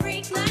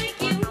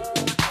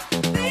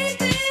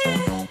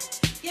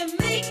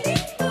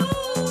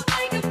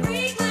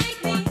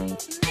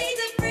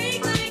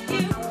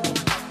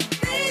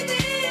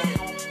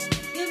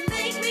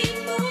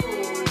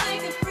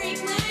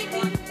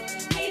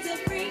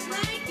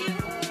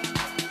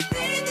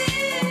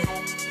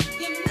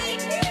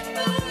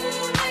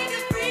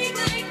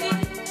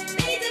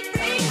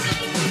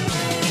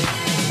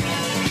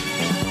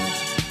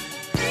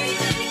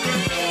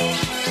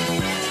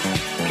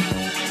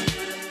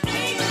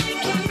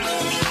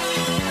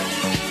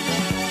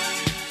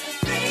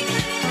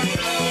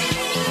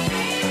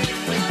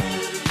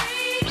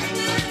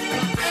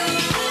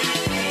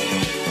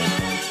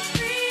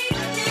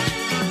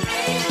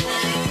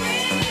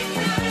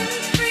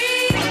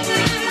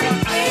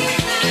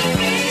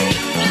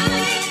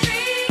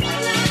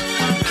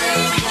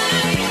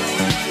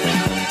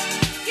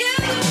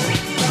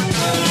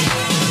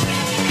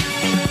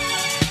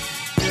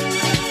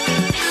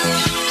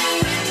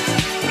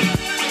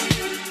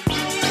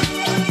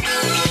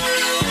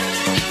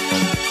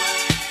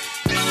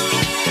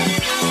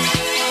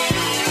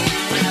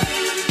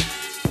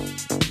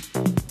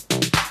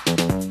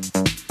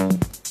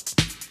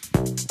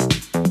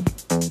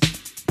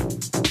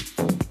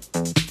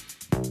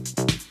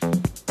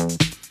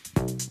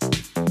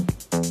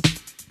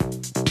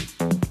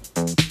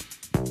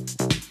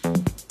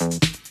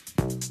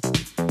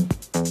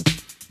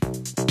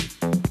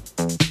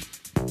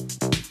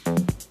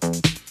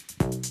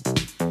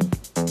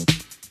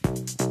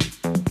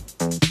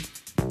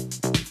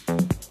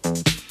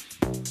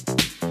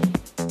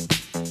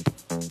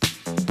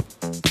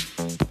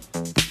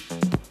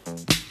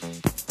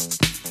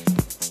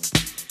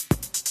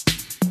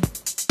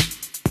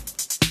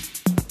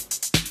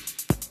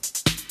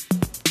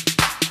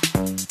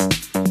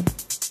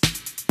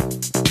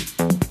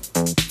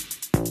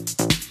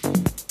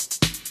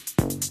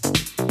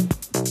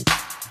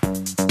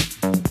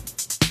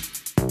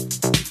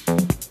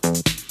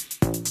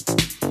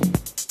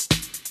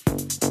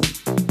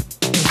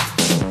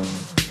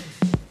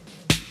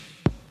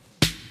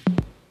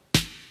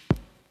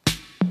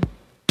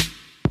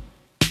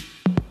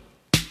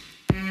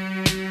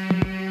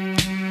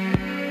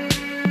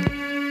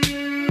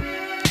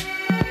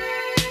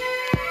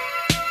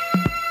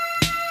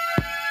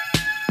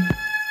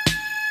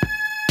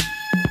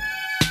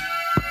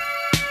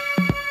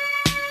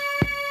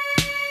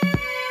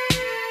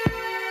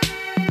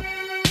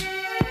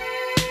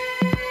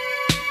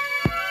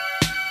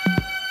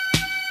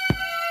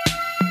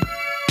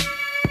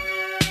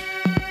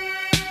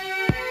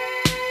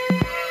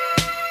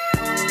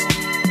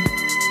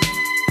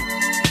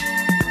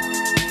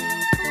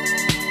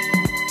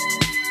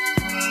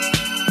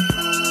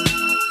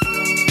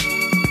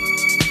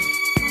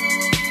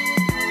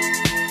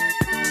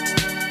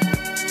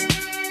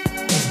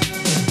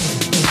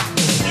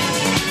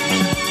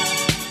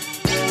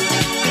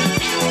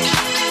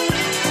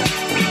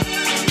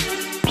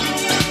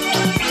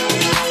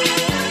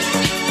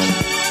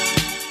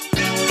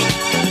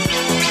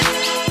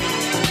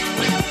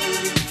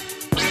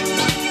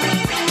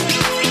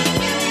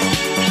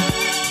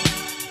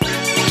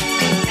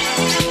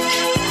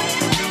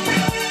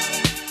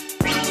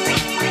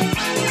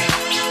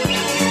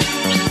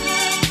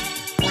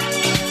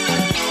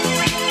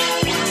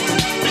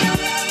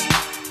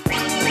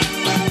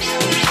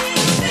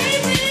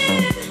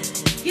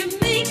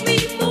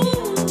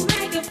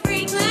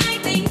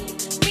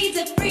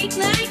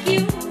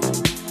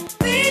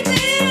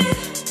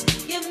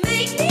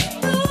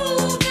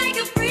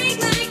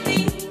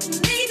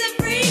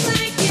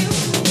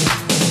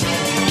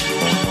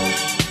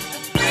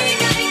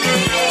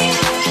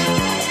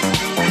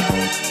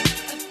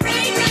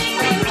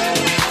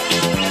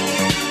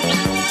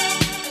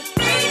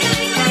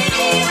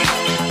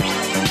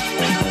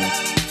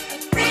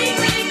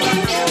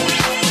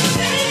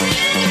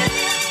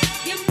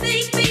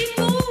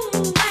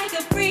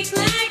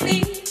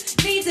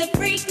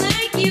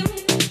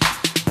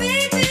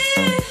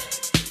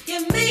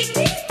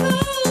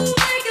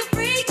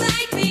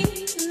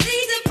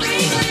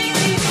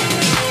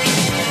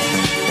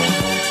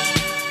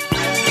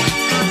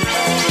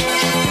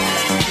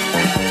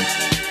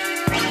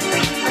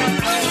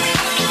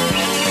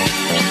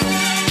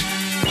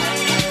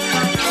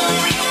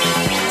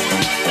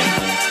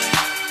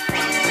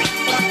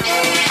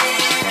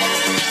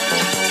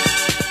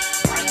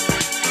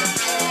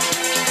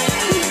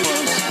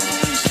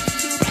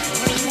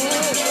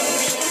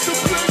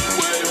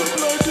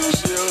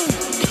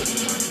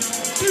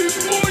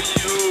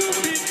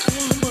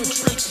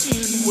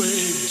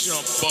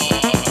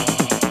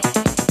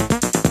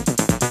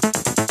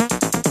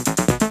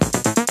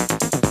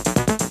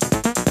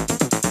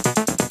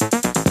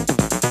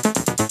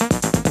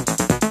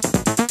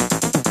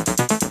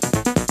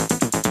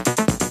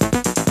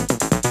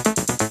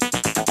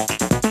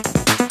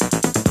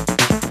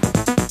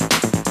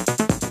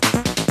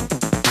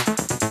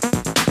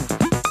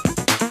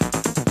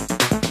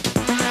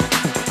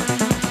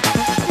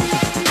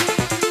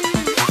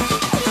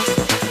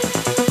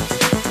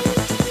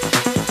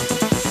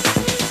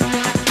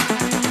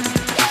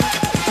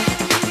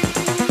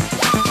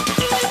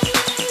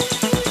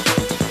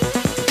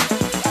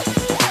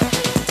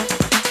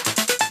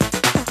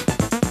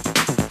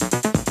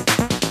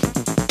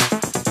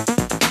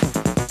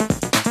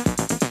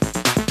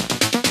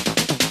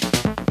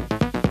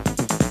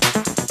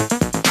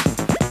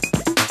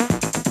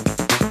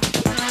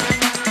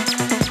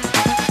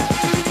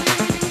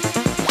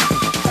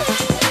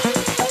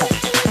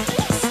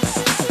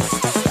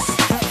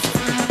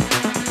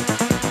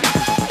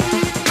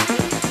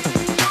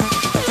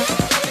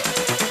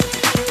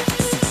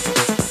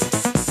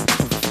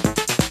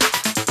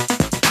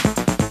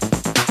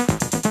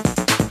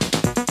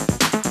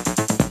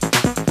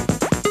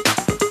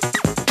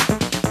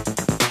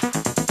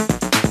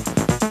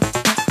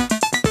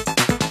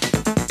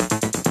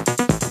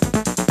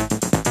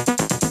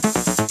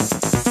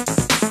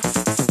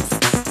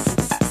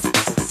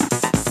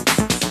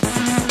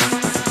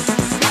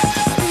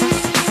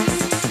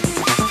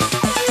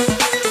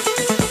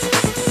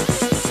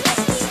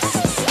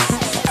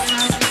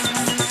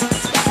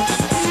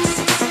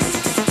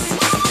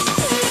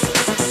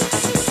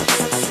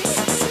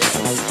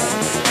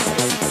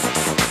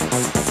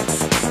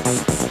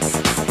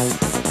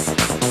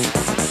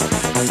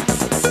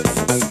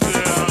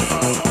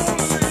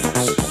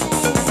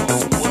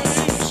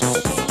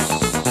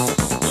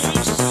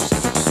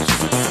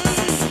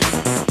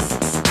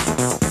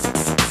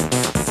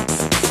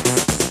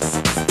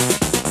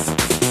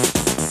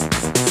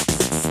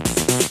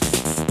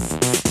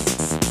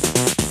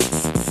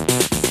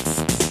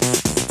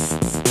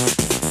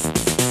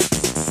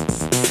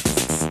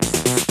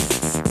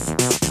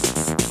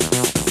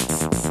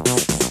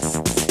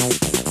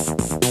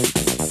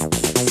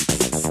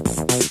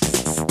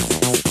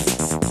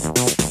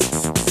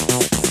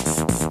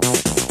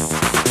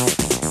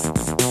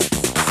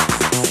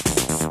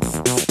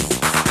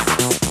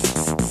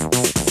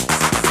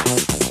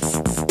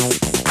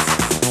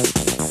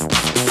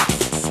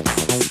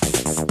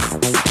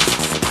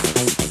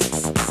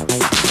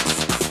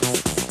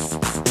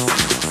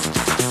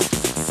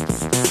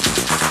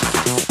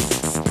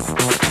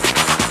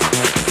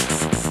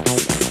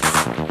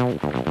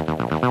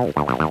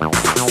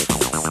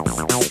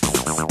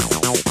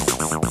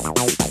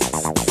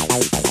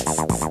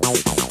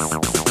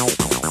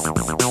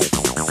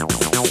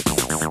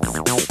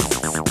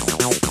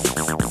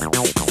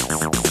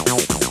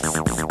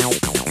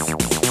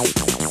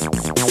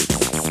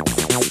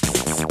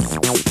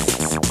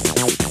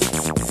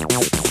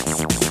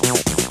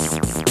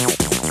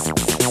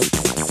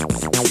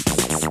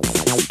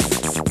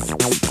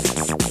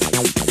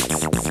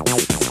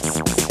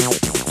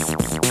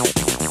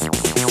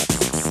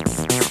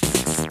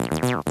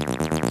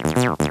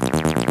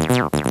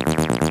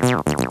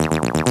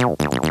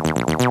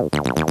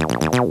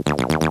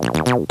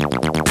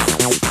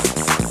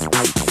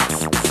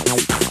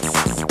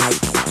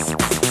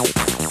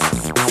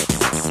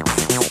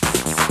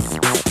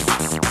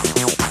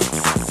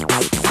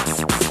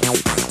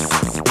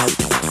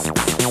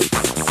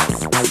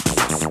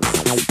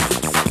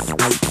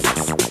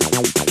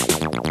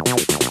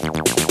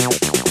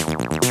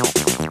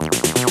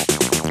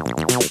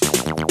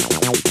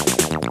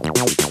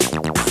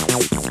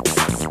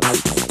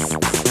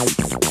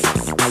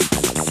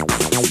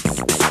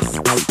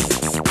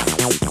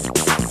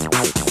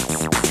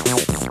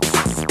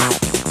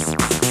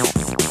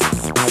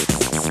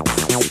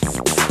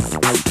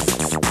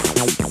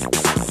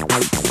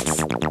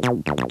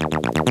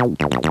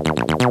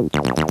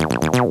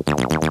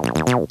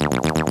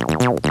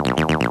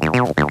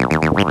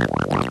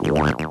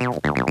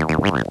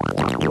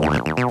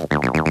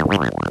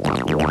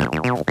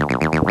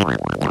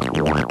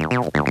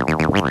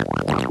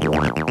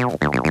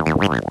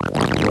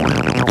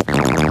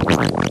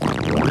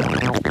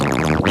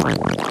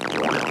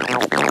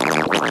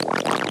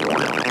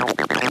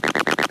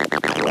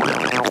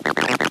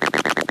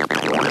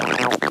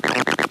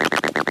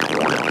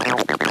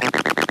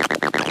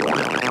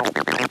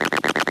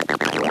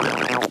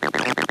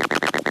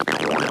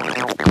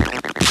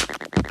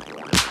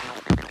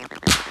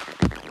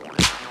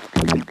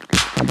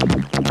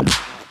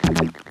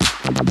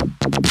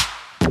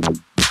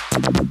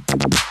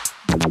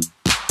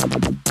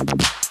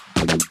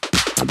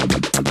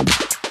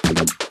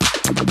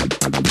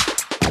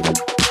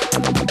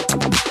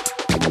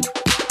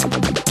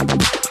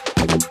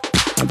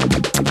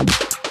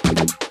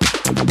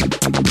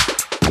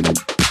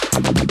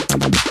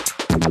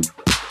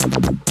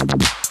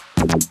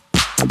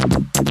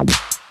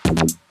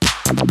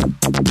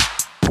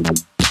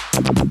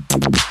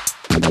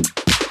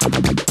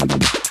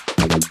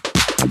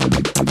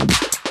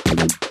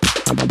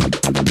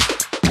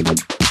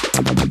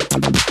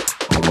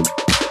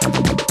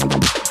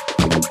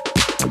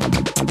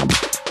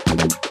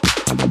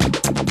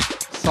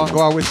 Song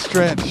go out with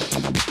strength.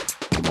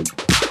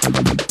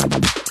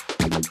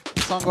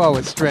 Song go out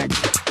with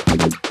strength.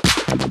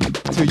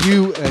 To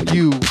you and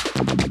you,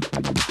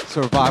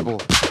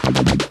 survival.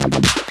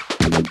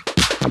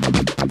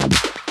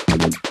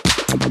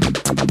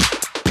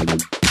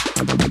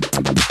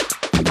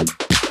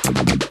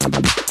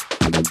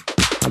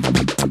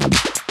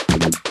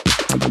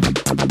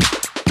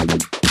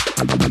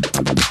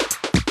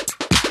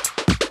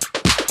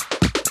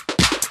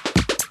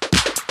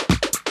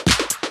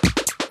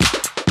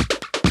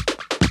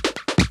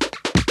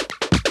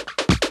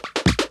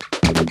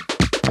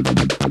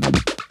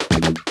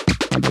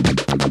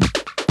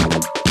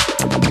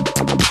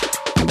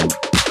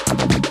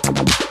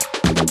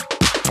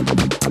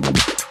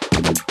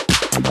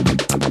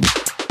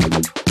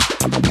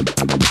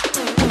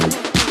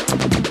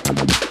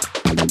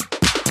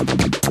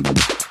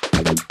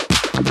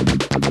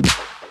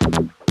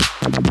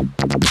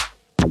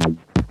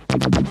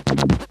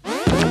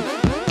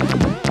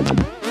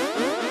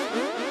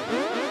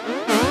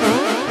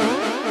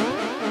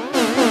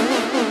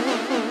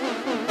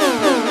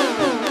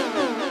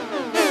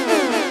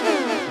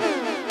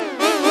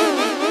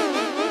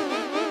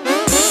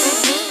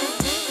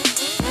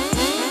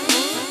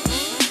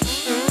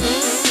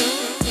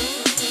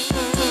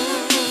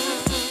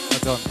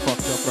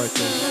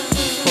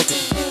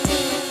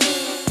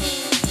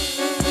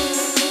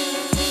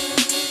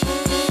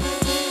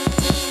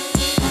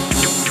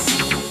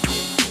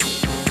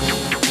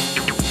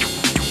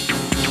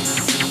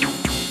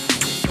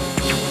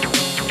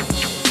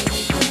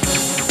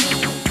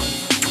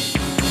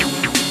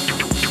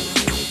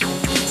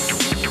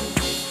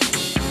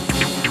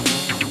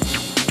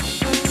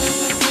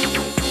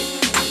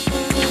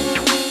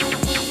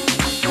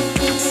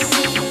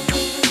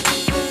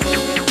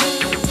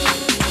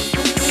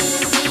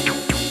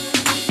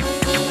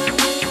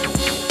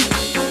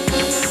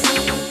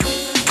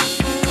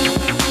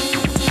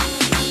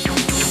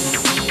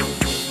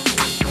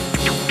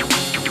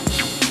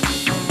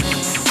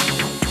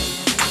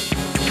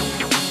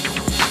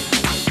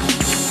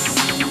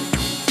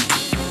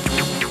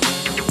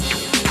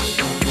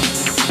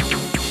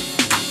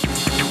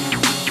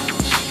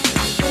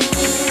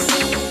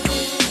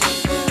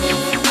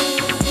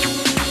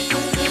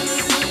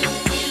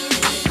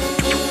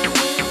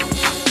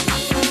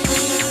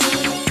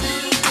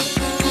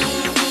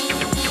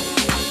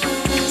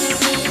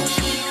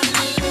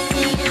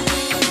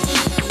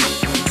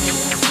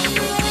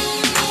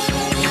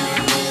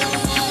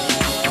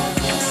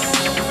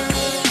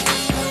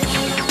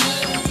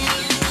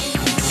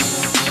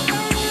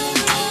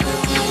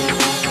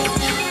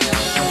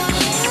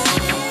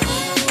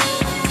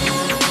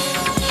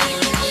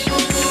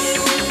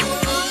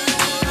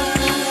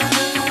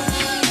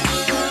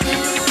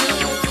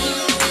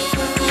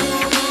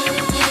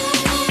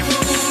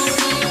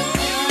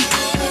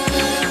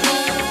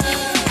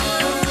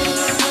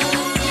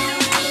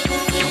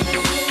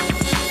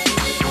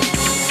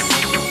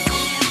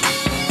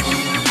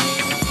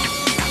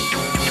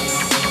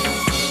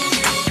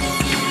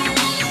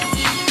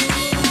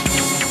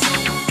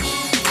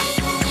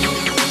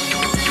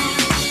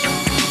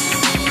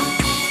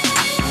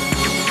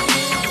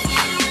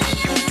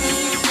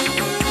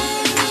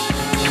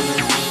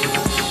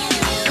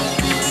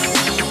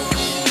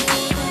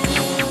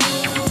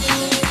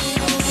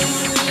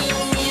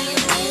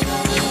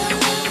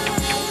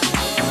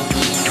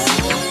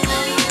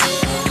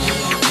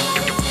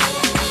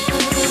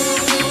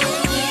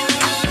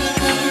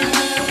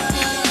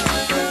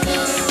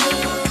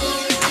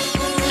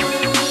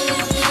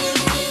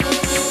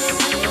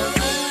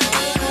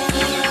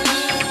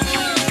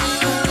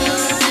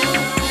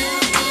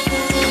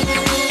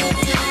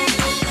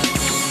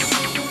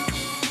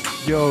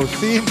 Yo,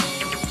 seeing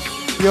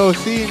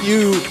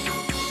you,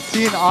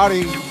 seeing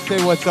Adi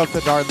say what's up to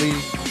Darlene.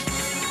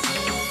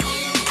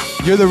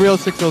 You're the real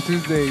 60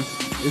 Tuesdays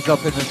is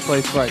up in this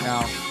place right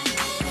now.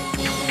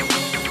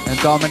 And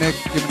Dominic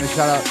giving a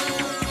shout out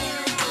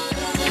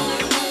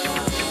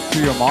to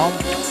your mom.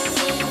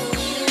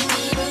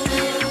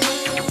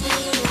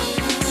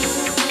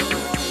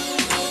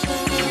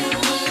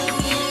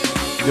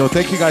 Yo,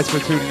 thank you guys for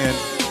tuning in.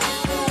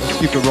 Let's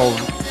keep it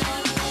rolling.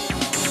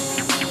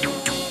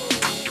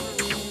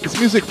 It's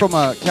music from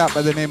a cat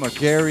by the name of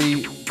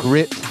Gary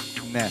Grit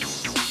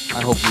Ness.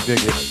 I hope you dig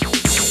it.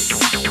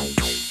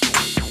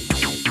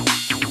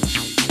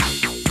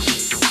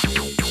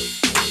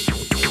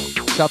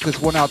 Shout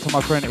this one out to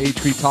my friend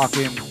A-Tree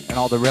Talkin' and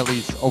all the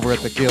rellies over at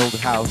the Guild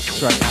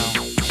House right now.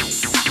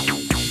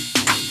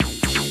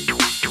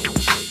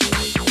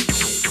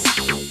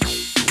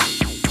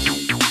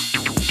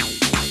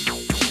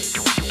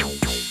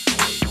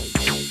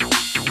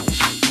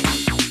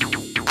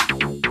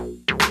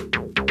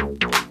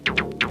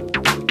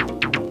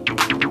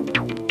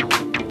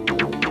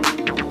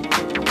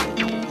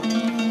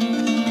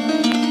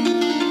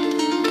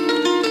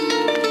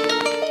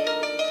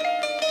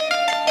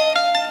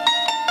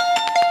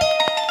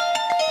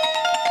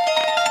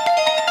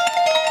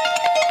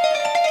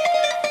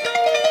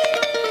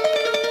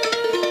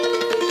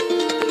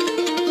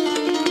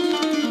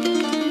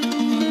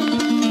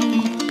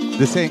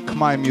 This ain't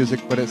Khmer music,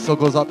 but it still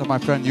goes out to my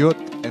friend Yut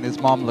and his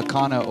mom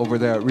Lakana over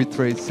there at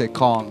Ritre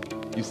Sekong.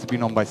 Used to be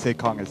known by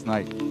Sekong as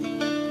night.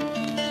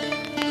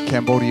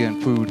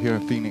 Cambodian food here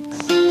in Phoenix.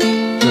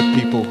 Good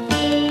people.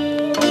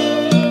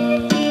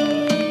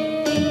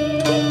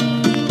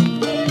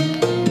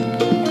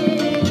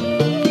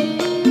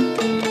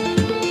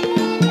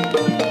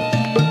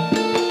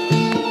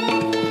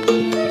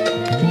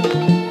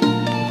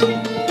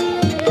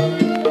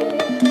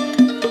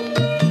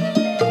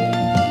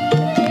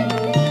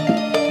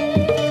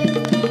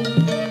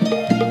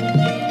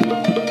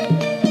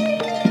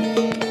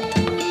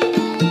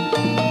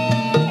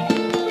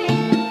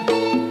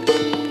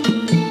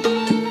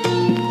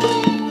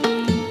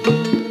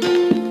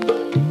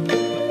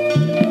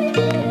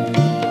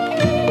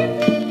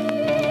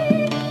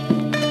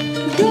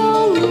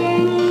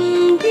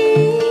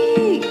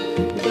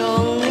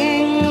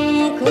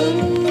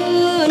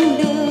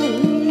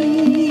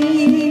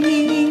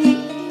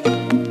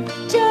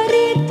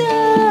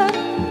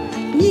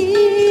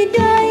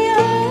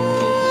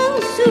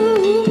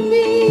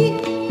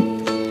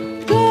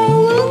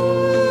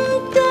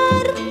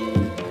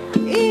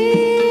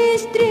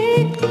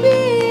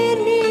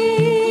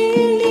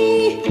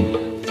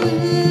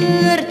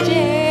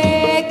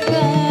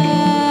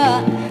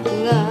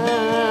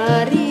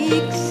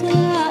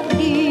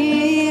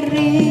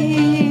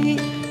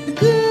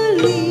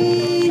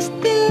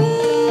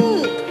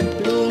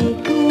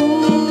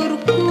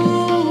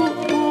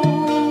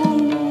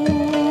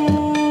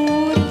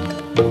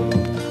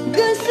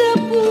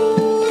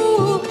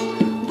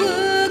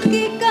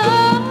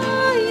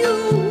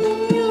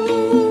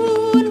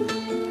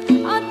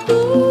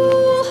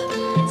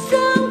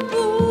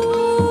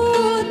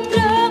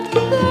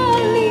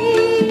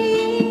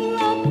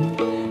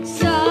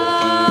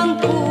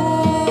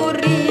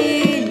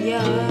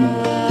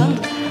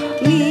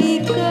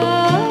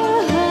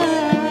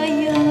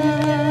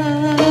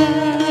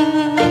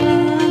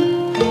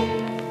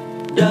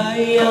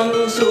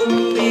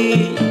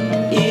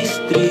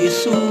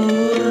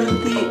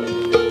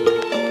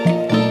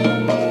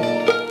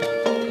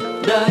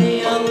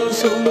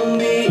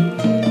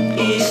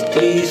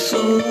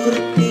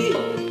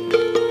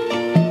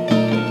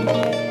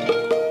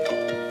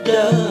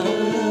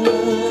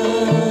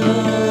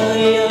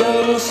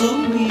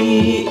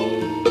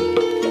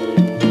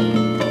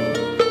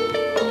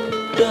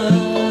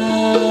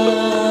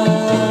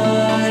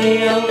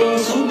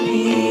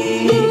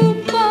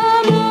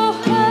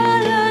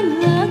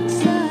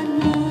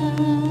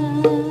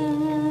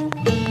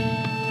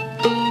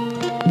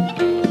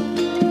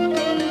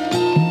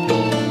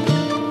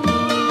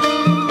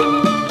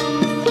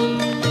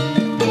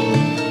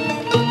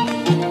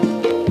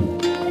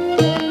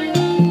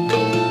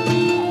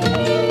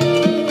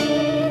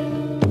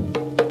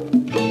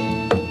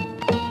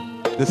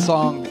 This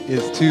song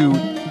is to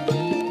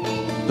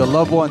the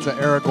loved ones that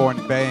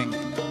Aragorn Bang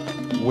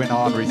went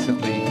on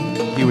recently.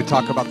 He would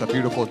talk about the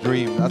beautiful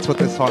dream. That's what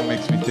this song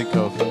makes me think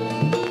of.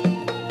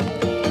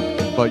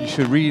 But you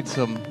should read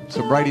some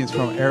writings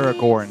from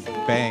Aragorn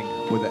Bang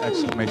with an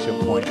exclamation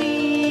point.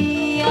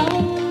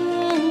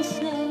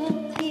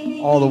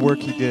 All the work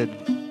he did.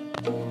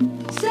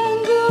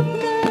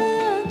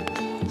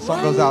 The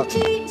song goes out to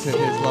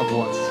his loved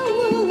ones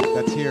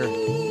that's here.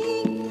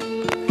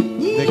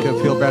 They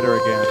can feel better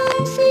again.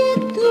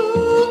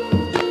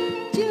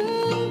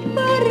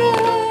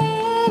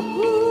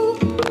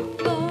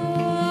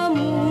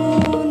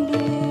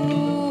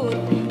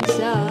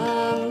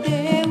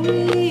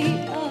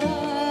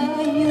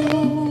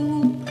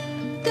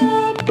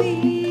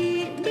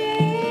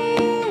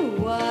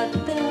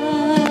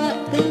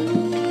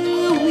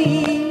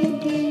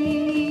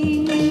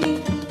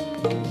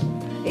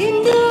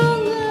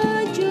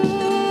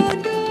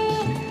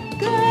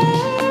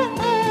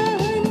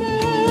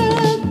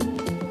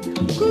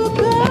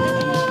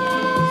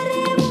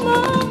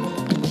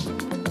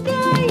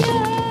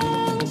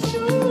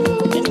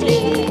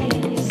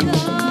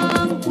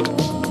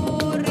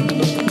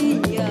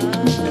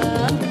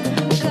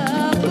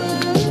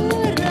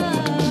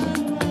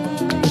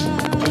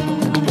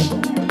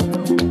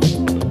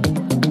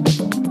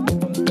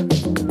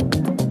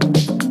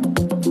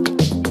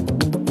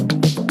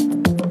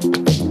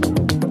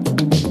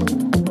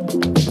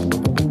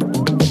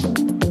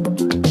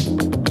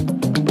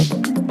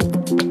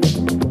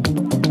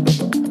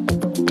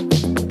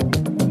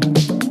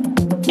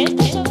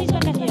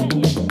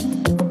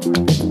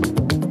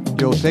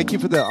 Thank you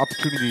for the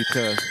opportunity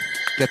to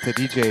get to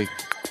DJ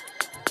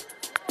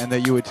and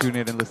that you would tune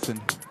in and listen.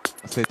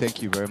 I say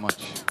thank you very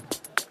much.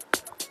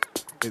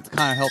 It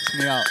kind of helps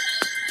me out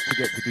to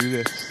get to do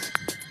this.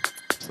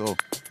 So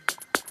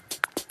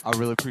I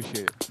really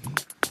appreciate it.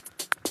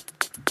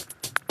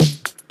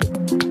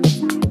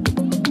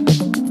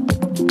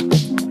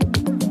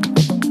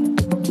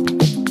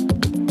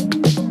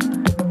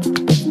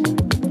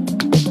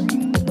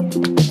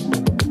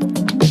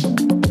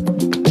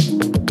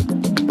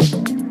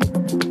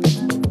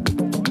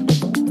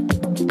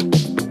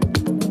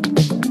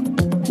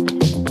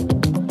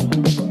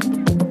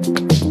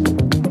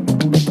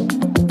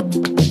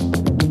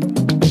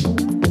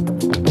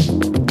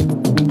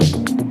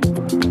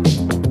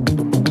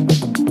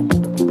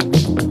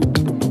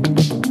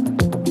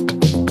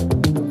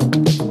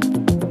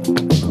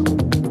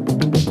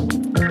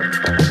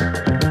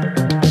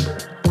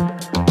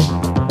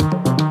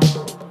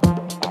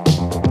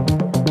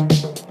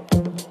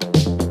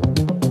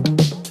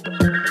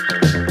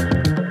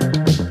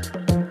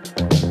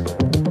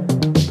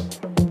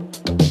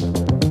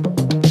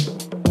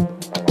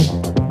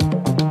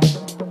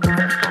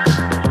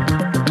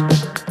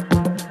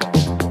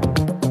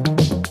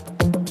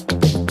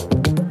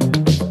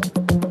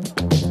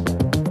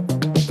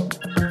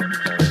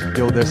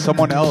 There's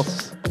someone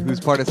else who's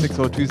part of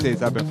 60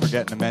 Tuesdays I've been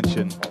forgetting to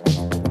mention.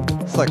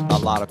 It's like a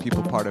lot of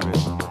people part of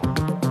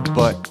it.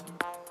 But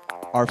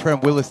our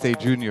friend Willis Day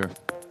Jr.,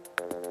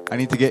 I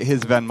need to get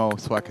his Venmo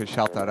so I could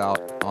shout that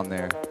out on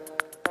there.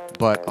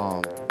 But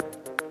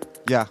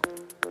yeah,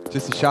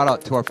 just a shout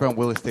out to our friend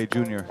Willis Day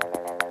Jr.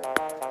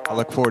 I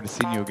look forward to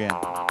seeing you again.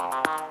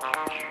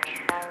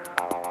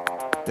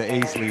 The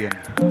Aisleyan.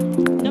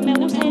 No me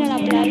gusta ir a la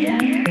playa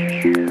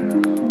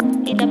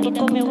y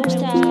tampoco me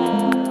gusta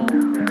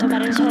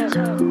tomar el sol,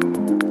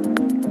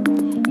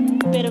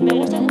 pero me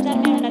gusta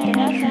sentarme en una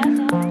terraza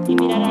y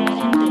mirar a la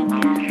gente.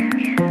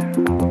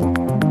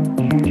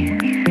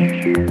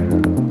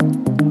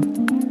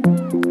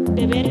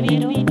 Beber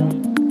vino,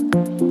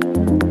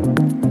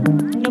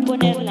 no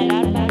poner la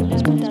alarma en el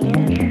despertador,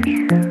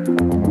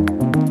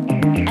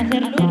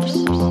 hacer loops,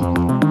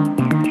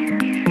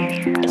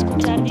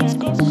 escuchar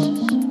discos,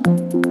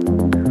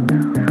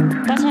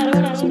 pasar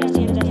horas en las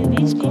tiendas de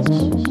discos.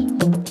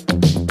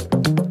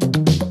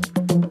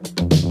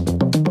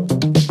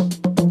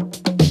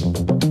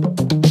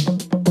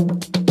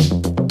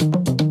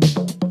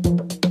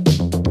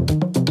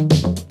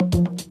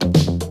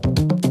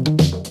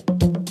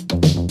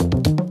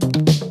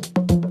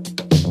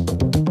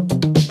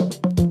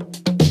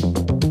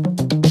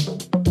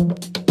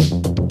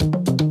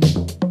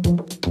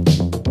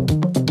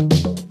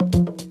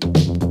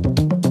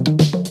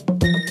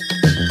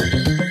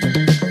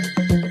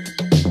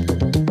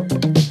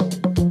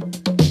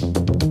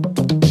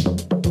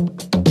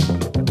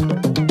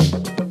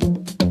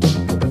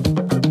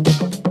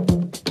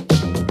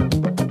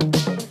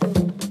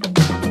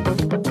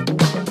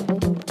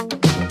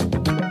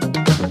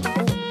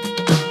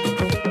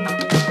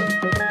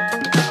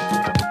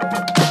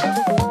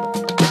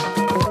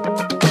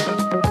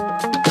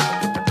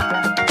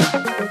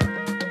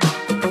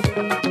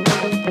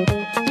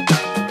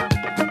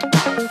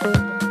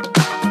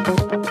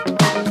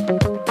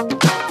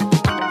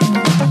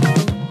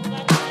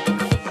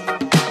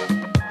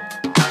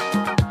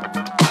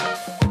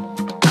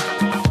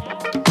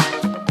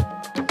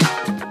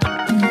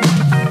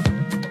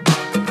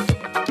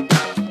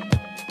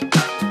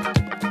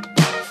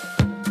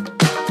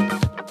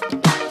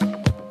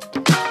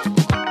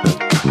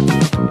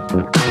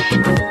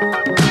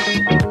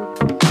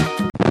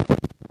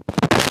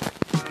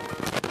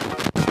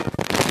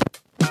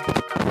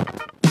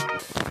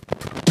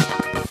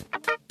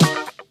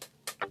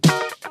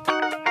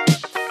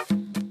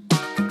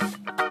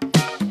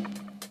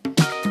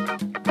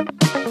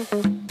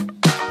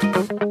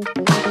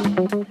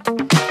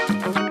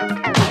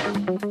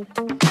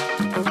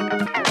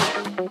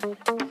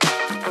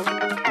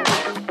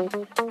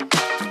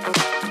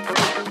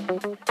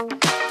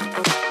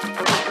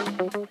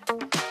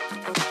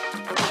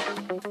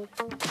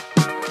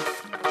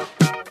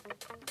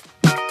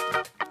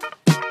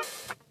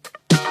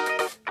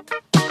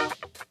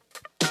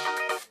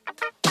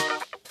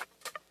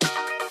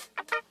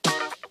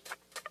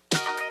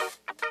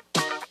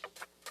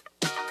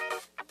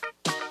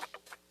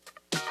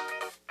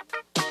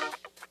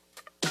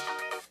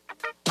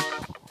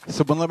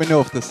 Someone let me know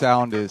if the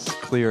sound is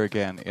clear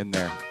again in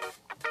there.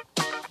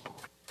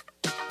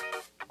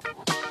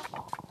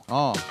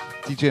 Oh,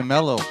 DJ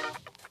Mello.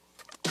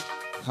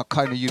 How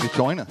kind of you to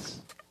join us.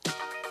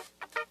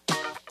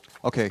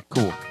 Okay,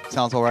 cool.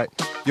 Sounds all right.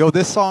 Yo,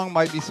 this song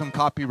might be some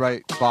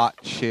copyright bot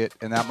shit,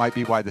 and that might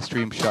be why the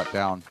stream shut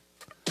down.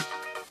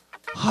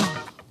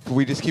 But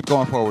we just keep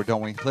going forward,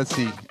 don't we? Let's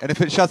see. And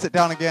if it shuts it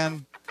down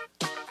again,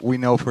 we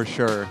know for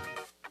sure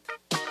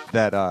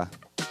that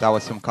that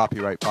was some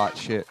copyright bot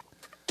shit.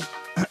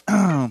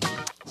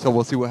 So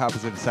we'll see what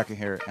happens in a second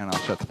here, and I'll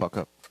shut the fuck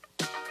up.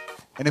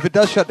 And if it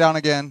does shut down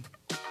again,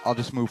 I'll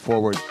just move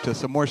forward to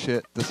some more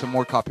shit, to some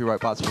more copyright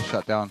bots will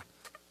shut down.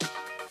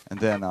 and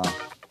then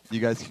you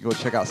guys can go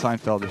check out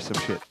Seinfeld or some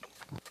shit.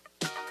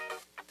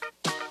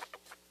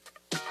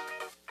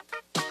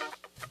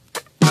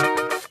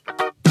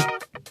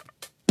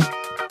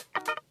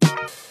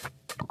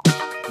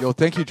 Yo,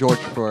 thank you, George,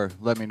 for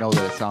letting me know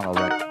that it sounds all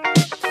right.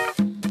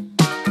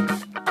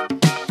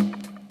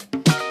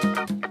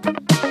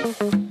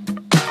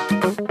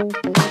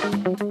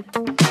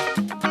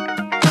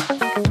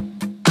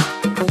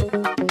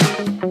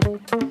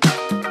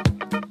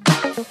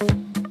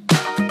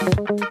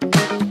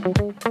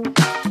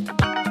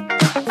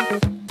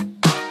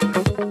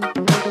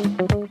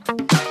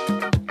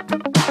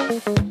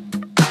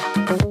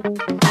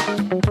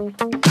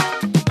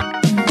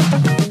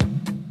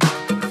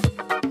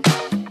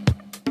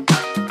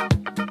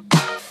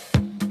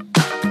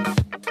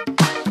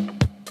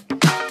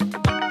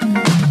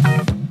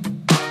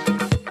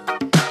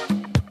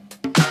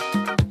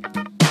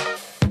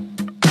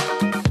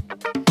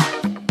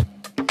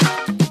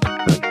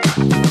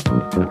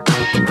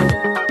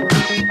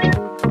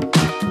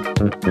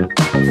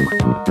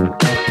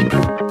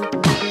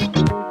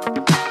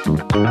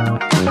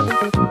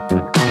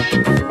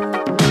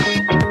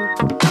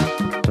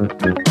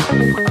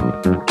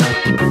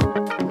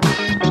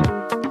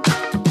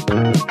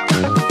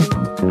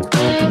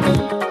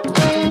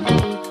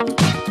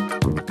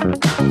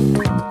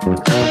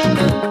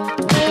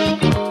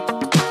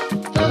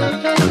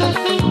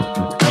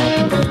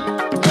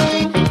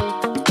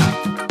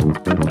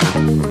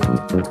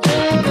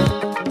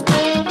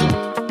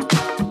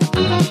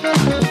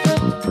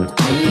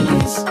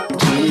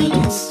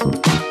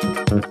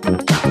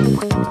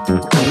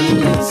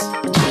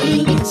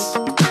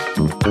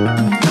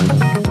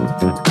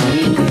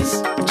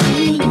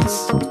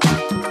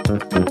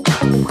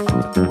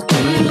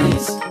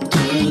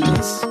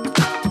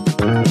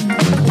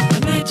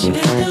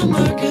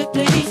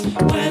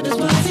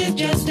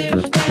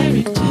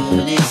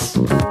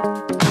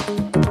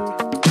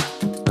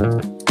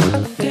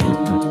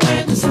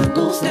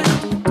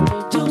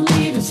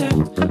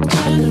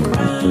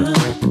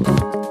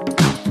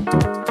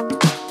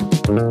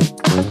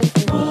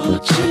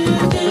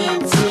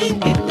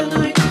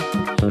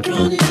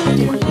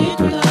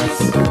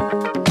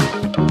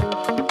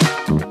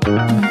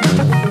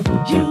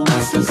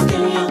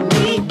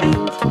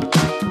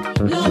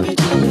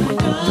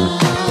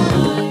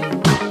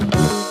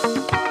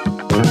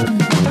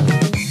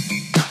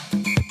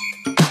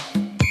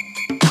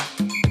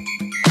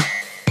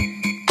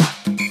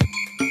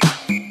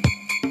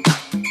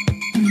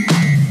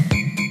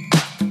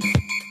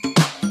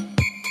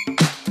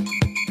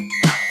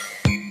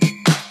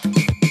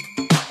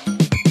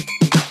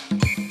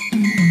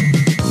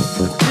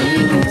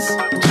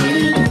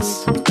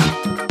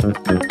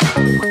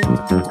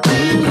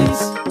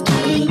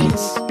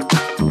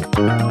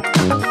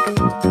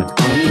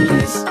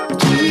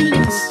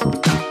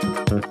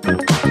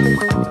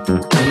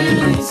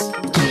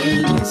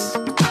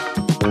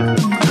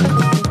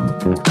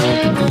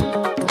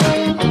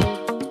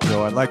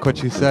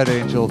 What you said,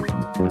 Angel.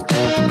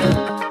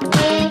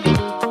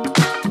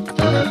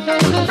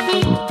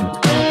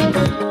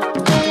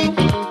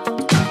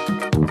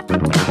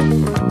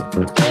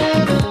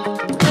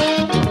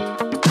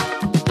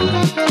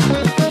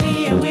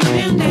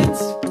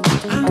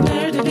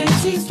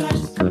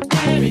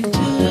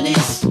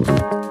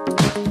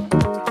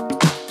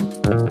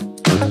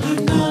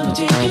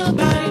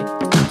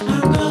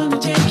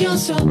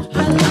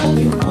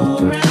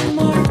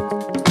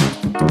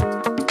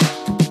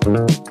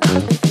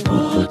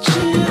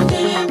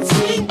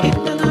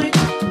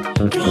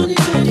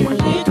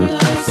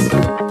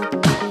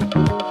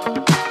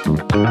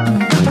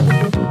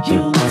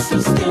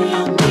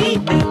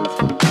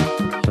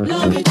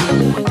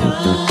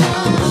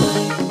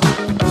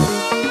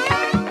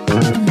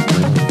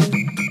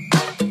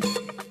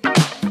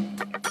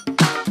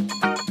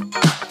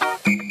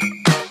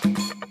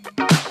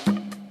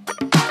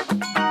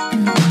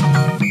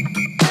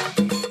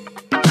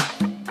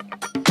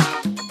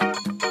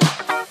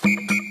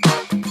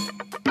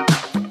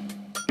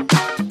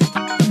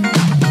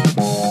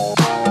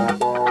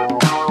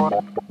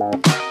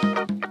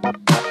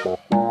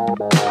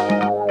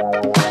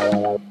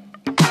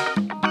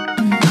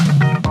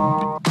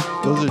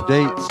 Those are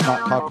dates,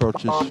 not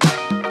cockroaches.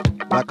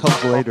 That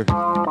comes later.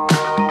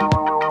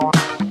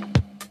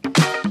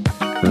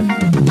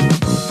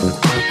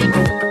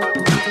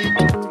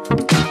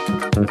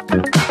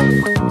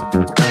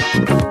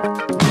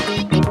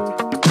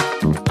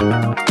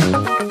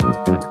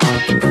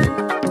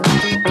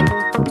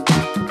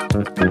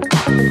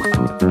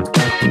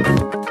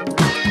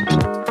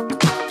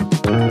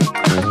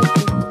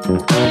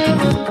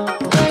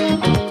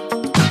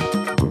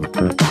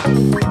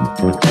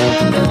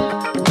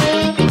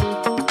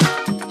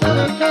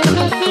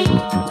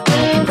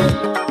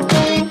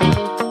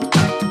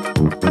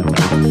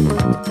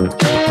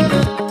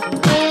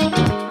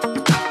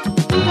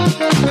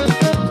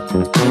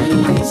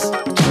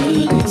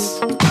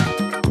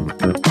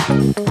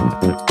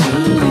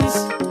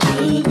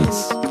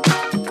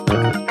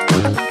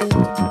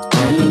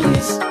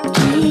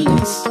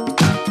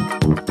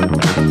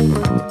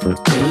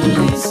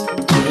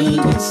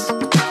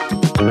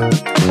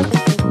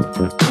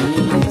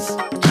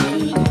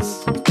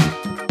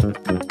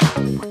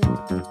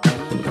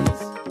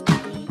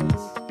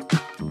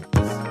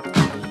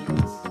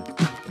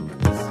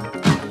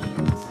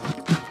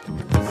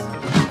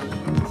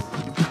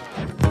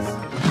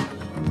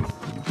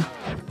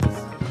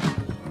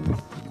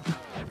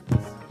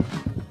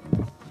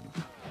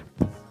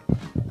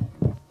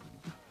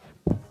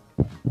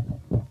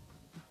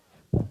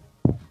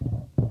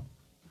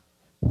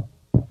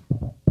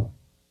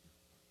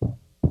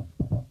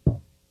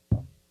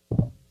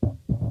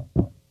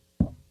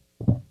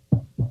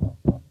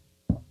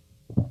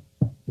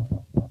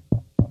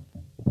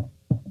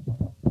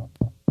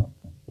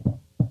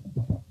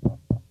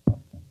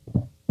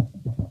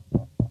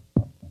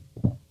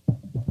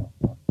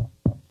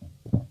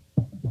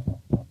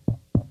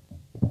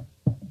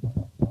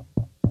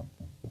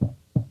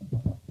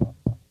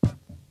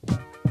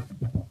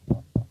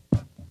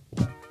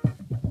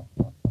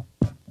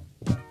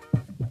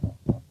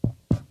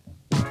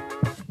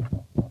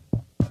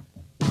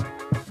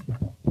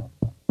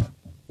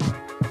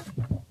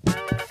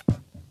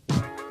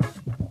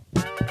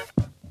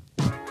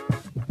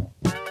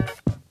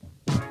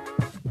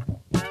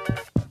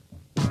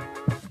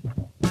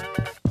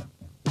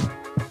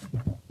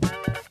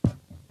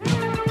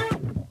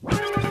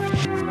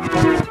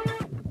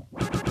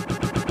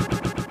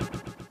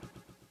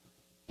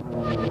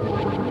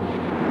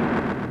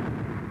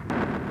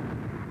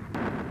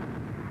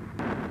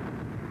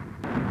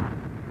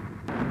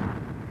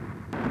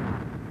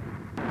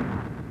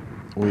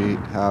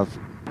 have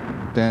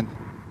been.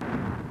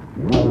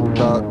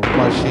 The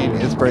machine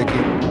is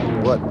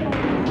breaking. What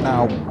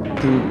now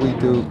do we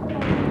do?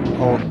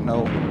 Oh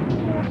no.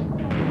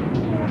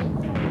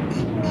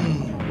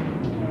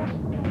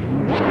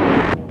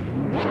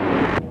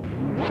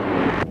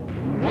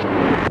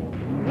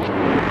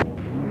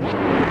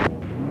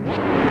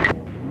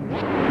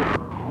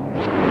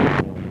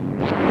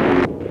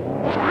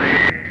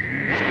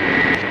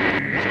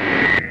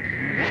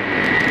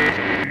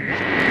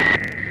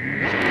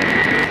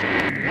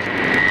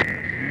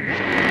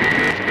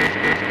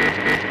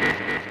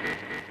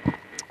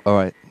 All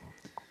right.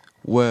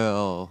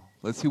 Well,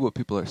 let's see what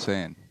people are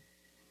saying.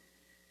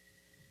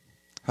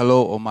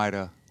 Hello,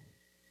 Omaira.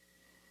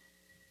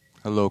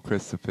 Hello,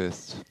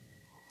 Christophist.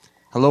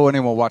 Hello,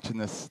 anyone watching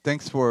this.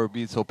 Thanks for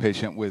being so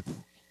patient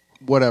with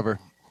whatever.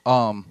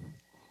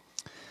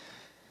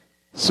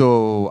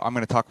 So I'm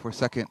going to talk for a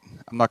second.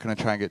 I'm not going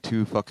to try and get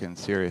too fucking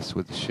serious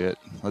with the shit.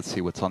 Let's see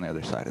what's on the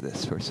other side of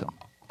this for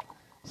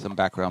some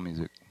background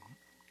music.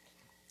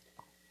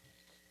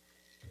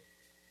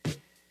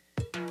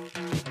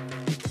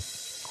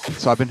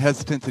 So I've been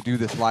hesitant to do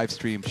this live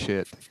stream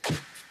shit,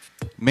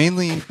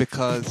 mainly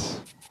because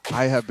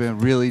I have been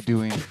really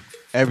doing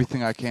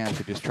everything I can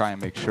to just try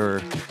and make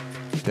sure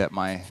that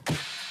my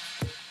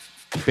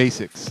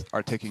basics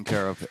are taken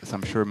care of, as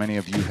I'm sure many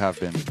of you have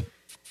been.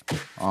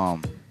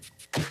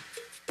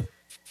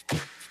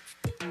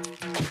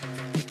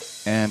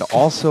 And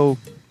also,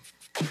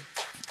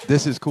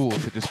 this is cool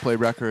to just play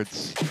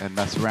records and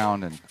mess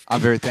around, and I'm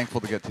very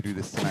thankful to get to do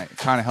this tonight. It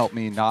kind of helped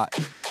me not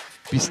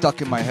be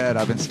stuck in my head.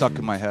 I've been stuck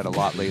in my head a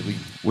lot lately,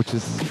 which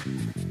is,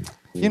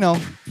 you know,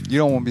 you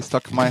don't want to be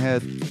stuck in my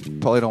head.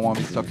 Probably don't want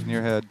to be stuck in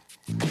your head.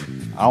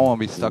 I don't want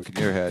to be stuck in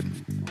your head.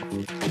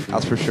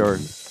 That's for sure.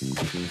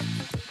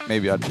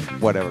 Maybe I'd,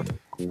 whatever.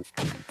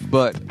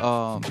 But,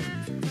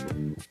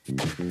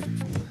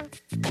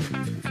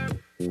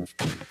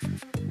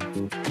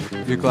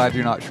 you're glad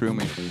you're not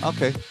shrooming.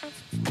 Okay.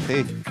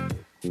 Hey.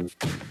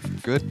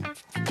 Good.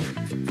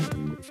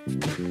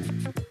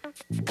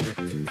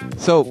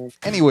 So,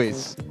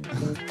 anyways,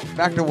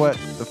 back to what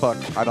the fuck,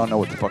 I don't know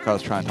what the fuck I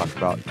was trying to talk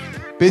about.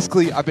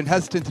 Basically, I've been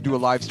hesitant to do a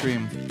live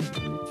stream,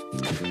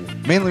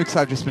 mainly because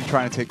I've just been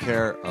trying to take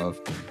care of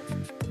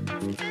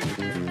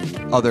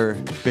other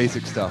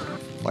basic stuff.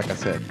 Like I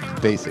said,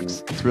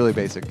 basics. It's really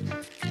basic.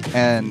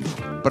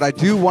 But I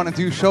do want to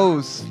do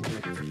shows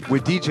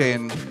with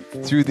DJing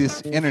through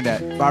this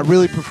internet, but I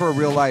really prefer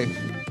real life.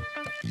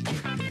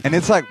 And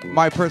it's like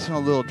my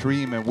personal little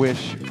dream and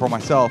wish for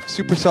myself.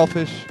 Super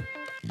selfish,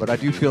 but I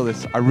do feel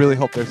this. I really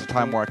hope there's a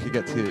time where I could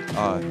get to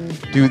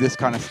do this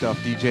kind of stuff,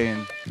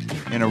 DJing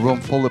in a room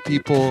full of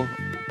people,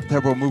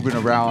 everyone moving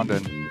around,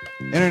 and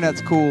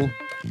internet's cool.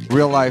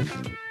 Real life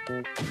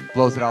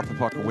blows it out the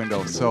fucking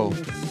window. So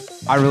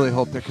I really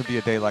hope there could be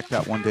a day like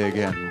that one day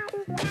again.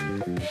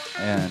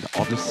 And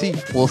I'll just see.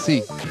 We'll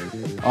see.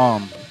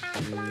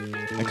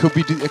 It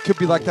could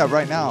be like that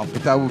right now,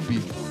 but that would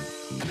be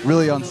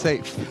really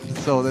unsafe.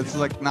 So that's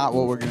like not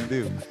what we're gonna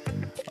do.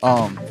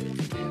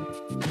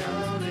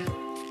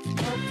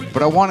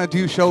 But I want to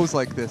do shows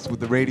like this with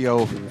the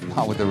radio,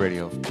 not with the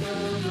radio.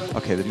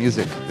 Okay, the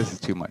music, this is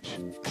too much.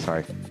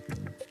 Sorry.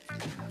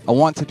 I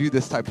want to do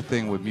this type of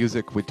thing with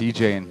music, with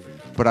DJing,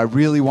 but I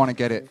really want to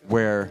get it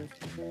where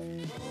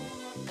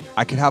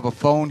I could have a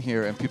phone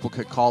here and people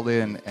could call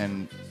in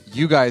and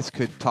you guys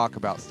could talk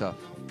about stuff.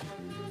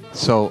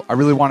 So I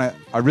really want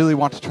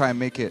to try and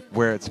make it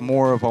where it's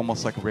more of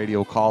almost like a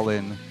radio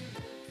call-in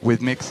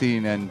with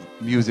mixing and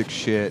music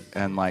shit,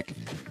 and like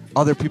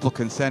other people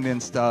can send in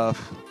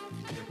stuff.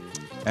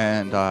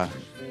 And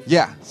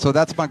yeah, so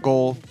that's my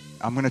goal.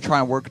 I'm going to try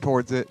and work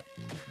towards it.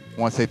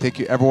 I want to say thank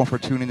you everyone for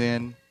tuning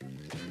in.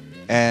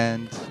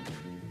 And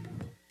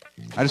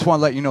I just want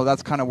to let you know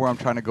that's kind of where I'm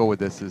trying to go with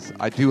this. Is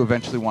I do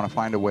eventually want to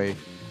find a way.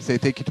 Say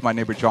thank you to my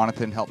neighbor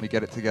Jonathan, helped me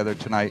get it together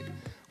tonight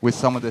with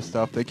some of this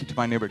stuff. Thank you to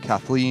my neighbor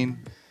Kathleen,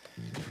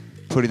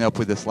 putting up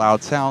with this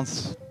loud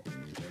sounds.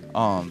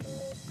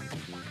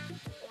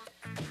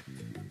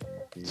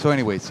 So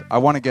anyways, I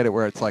want to get it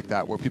where it's like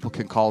that, where people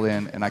can call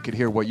in and I could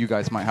hear what you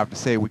guys might have to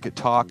say. We could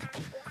talk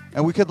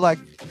and we could like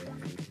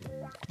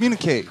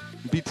communicate,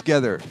 be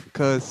together,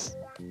 because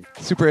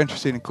super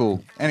interesting and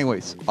cool.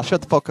 Anyways, I'll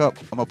shut the fuck up.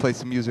 I'm going to play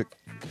some music.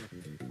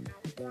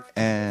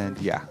 And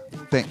yeah,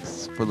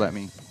 thanks for letting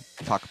me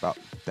talk about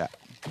that.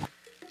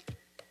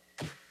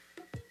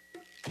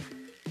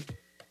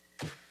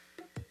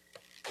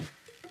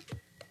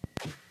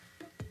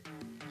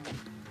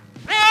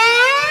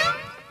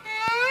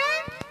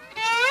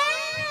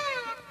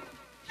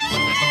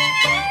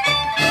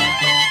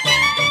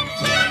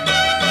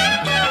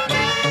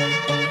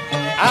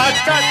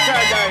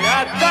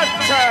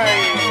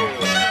 ¡Atachay!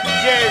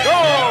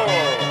 Llegó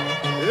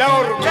la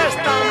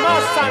orquesta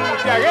más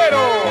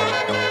santiaguero,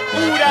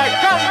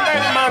 Huracán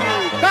del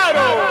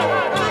Mantaro.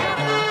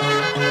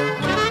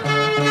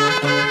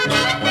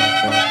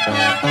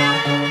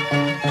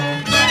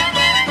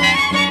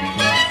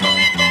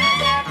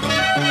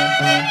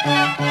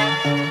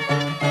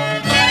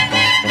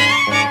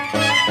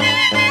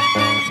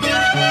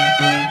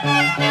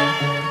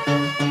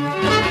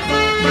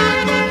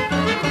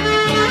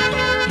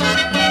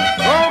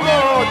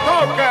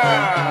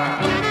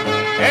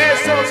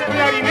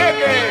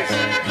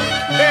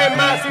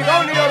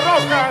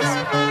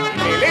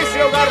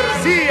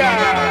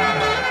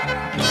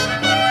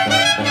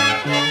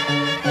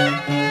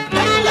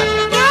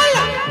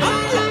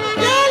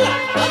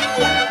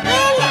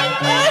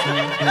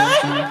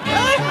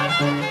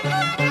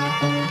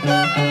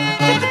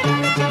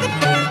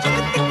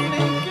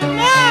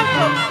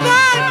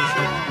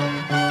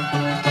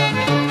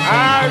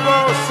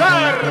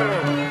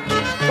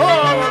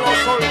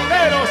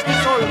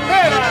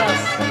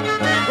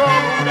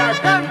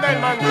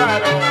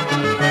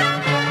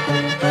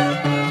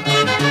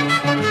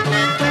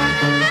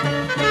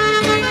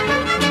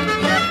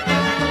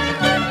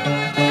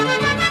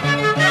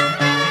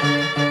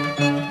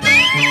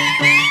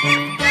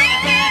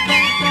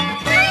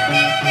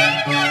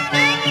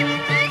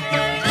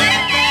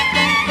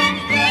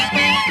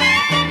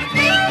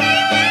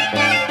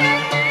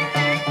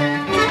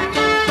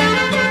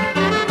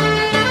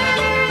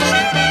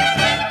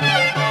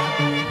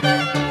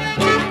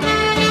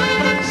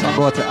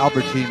 go out to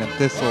Albertine and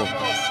Thistle.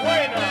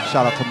 Suena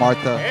Shout out to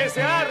Martha.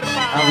 ese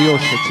arpa And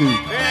Leosha too.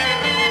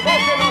 del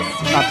bosque nos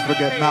Not to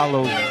forget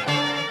Mallow,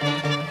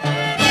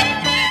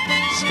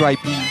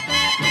 Stripey,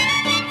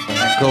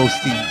 and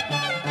Ghosty.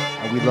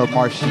 And we love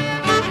Marshy.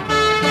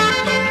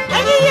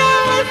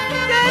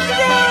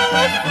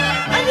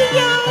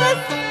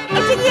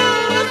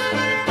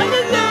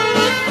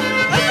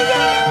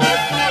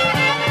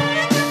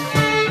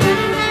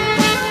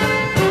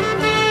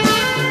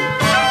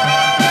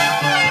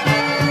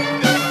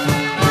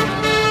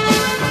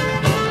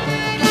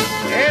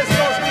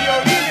 esos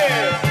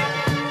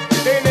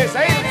violines de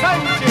Nezael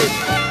Sánchez,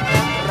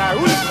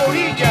 Raúl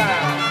Porilla,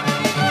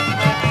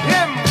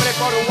 siempre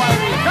por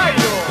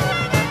Huancayo.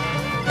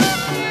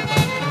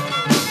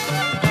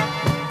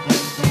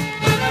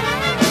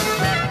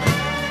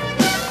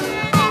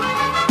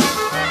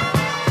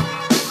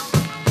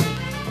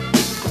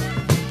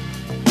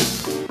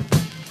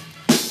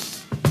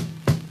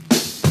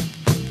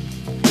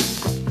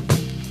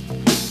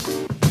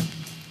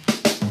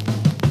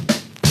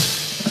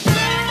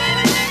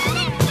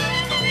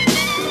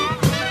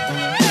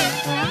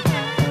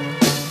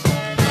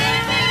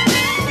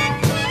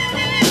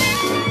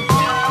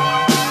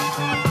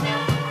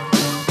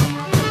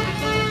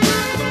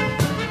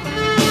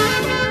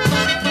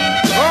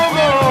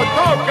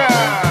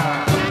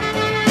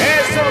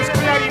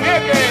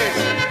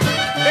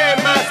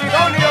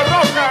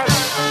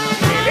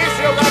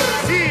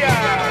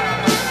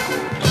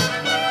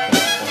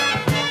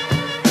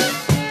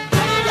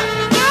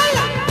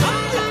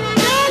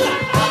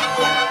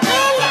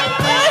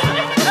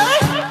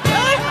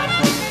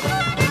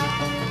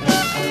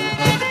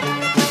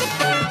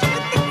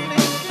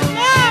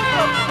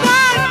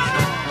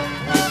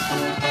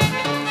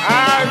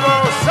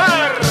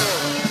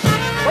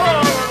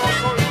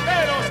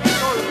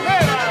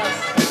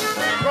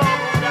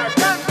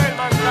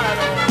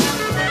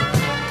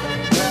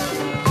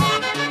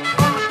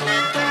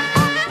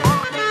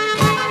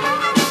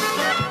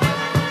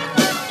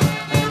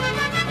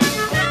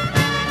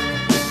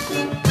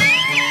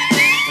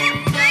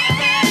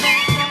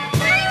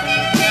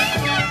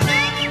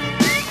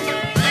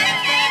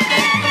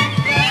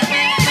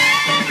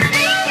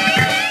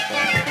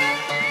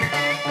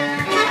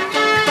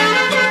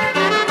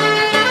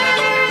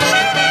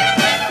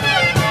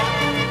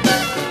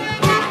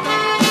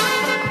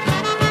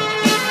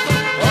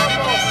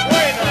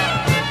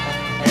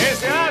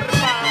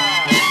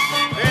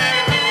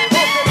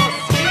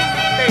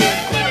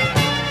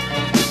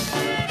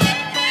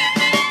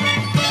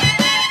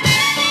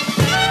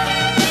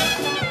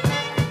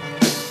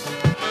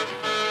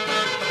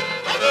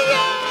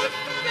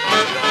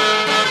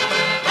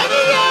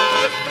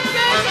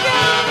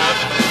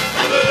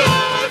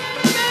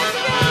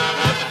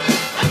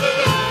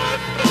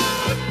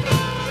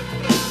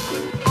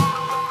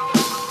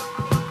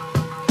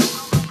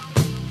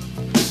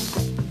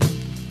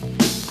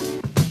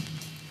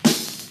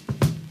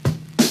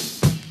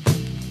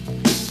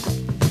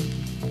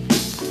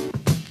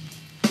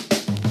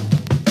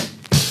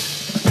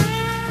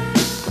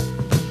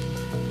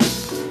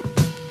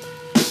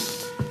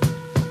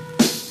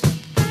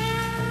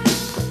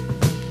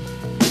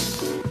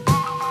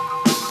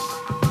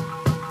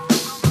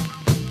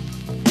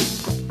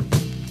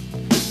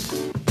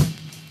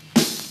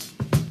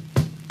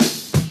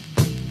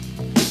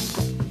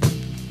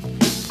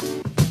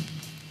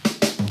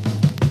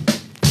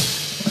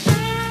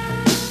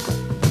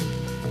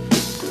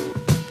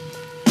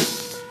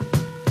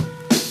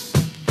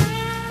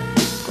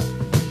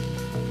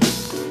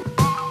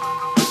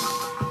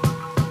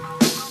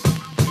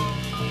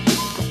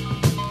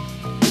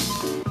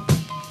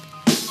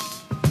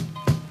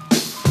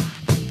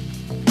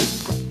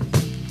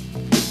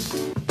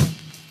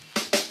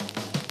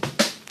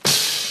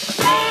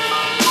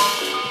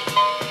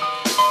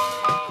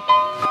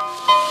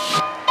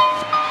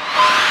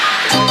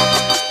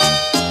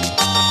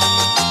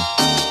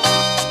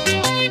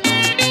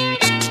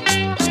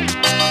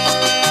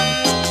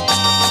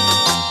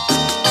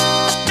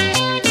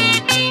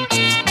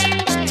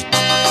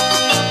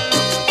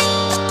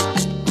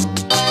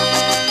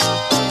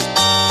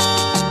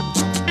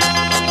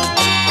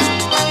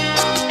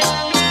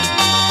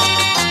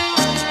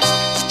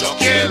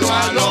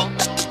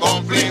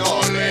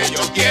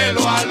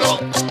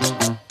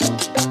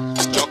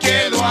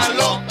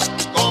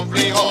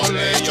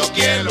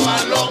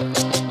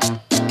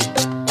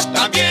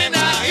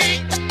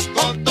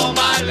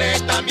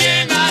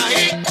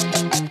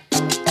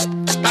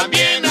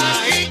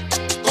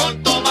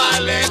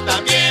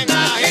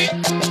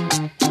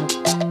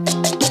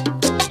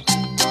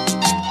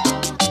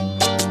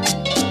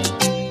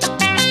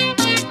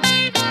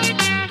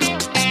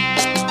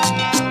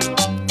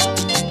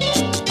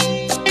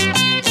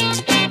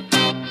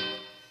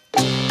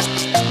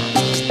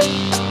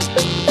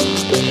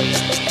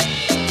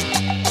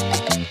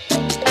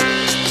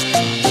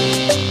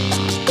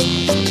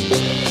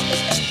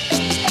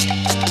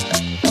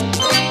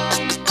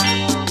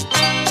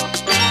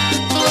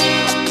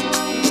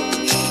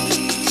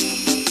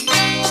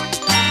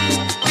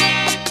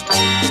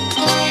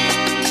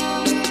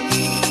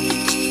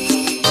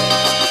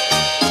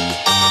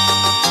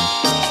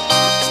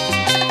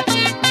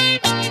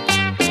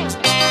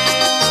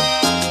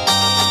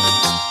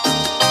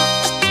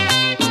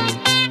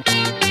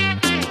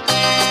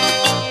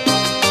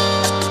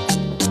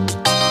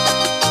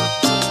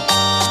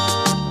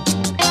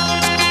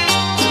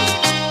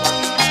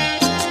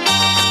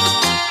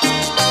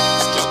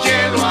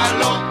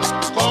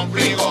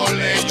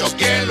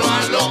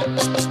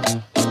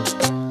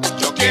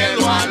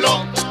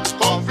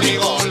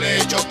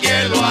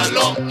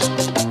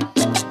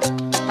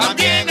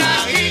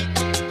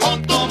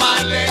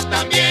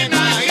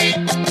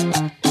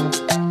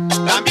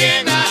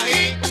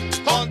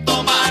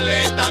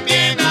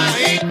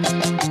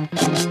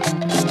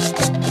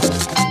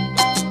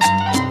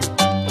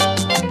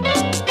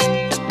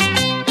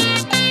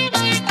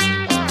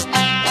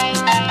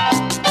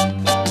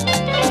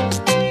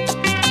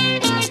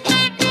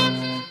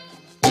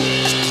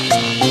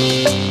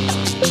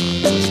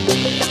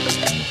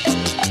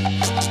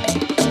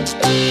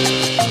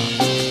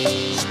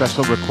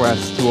 special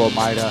request to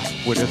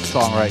Omaida with this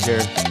song right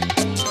here.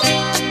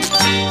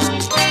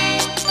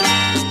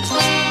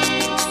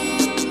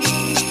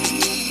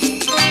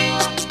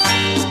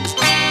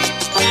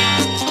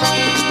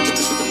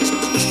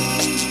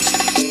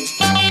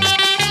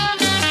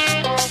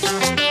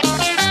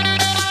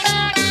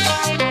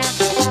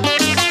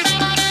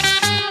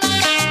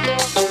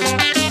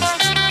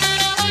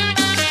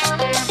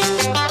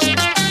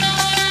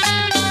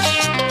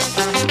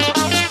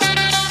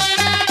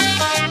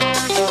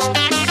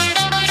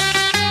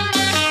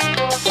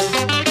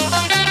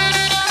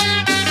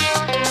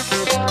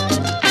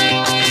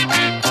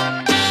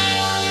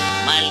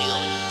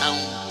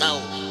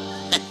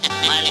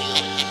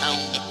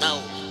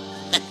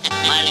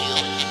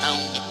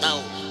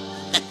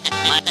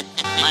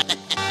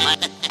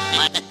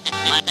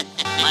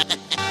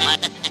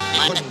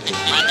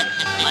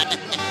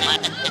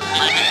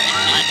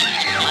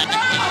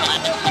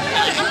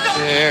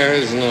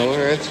 There's no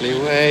earthly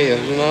way of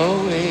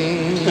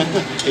knowing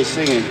He's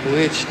singing.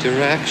 which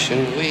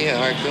direction we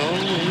are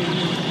going.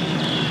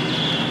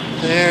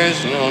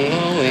 There's no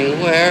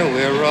knowing where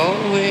we're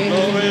rowing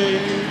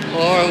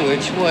or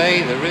which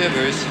way the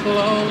river's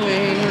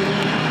flowing.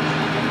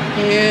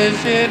 Is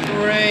it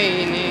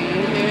raining?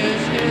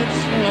 Is it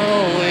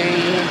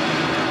snowing?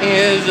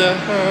 Is a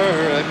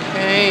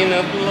hurricane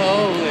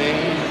a-blowing?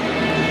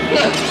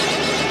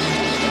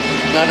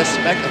 Not a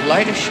speck of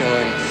light is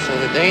showing, so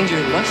the danger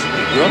must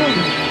be growing.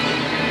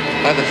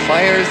 Are the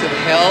fires of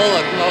hell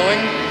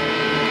a-glowing?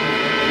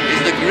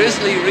 Is the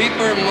grisly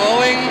reaper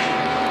mowing?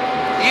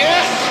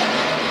 Yes!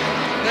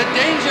 The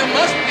danger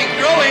must be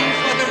growing,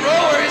 for the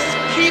rowers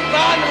keep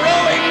on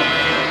rowing,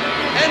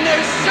 and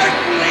they're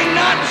certainly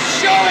not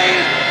showing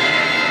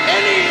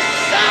any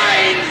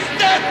signs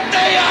that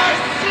they are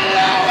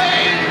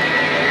slowing.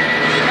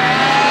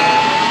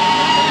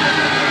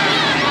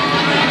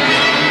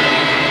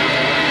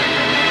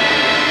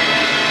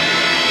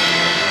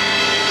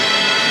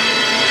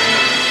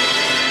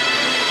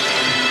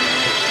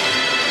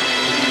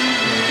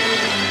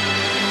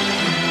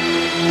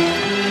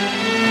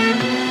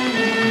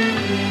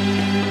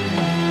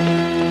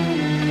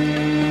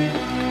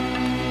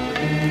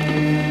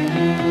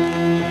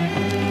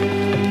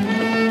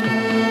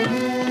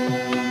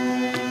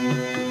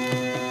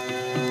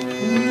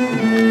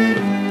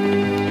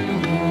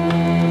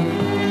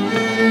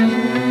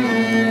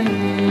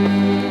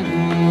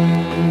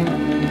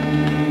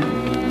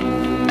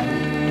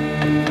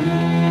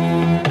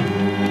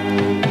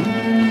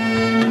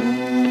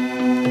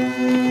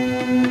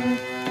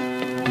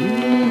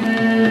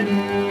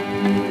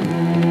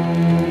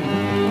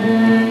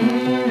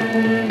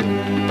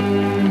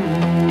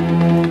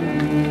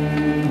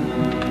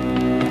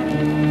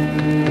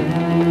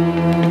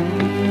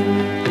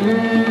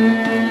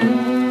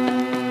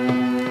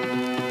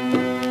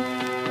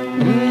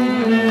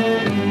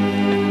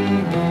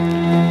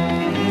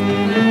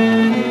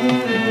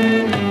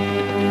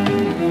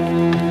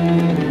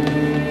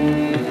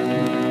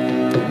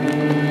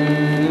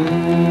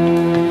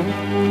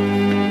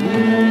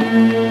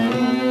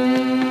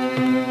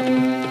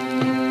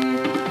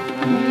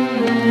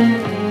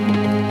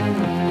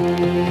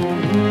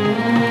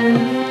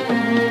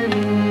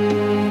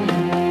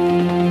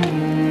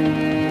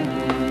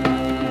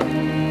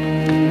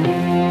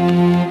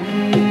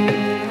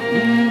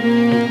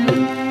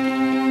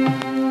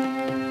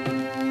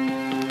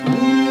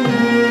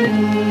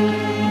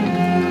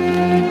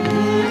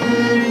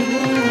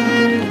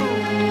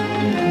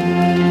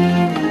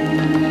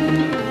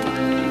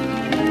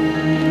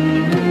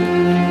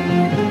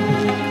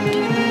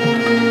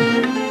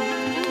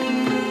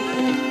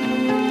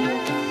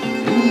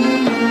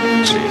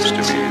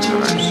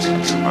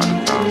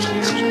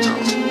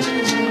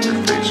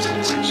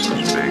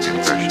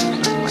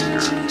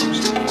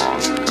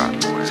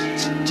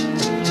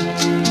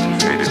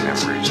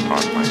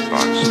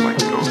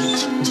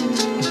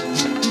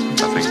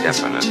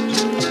 Definite,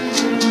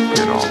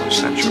 yet all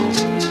essential.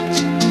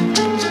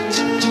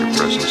 Your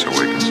presence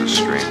awakens a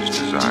strange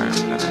desire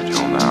that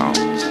until now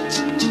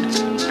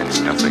I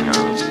knew nothing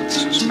of,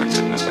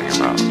 suspected nothing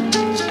about.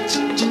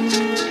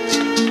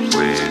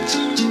 Please,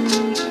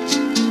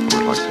 I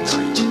would like to know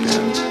you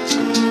again,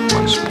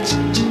 once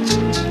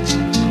more.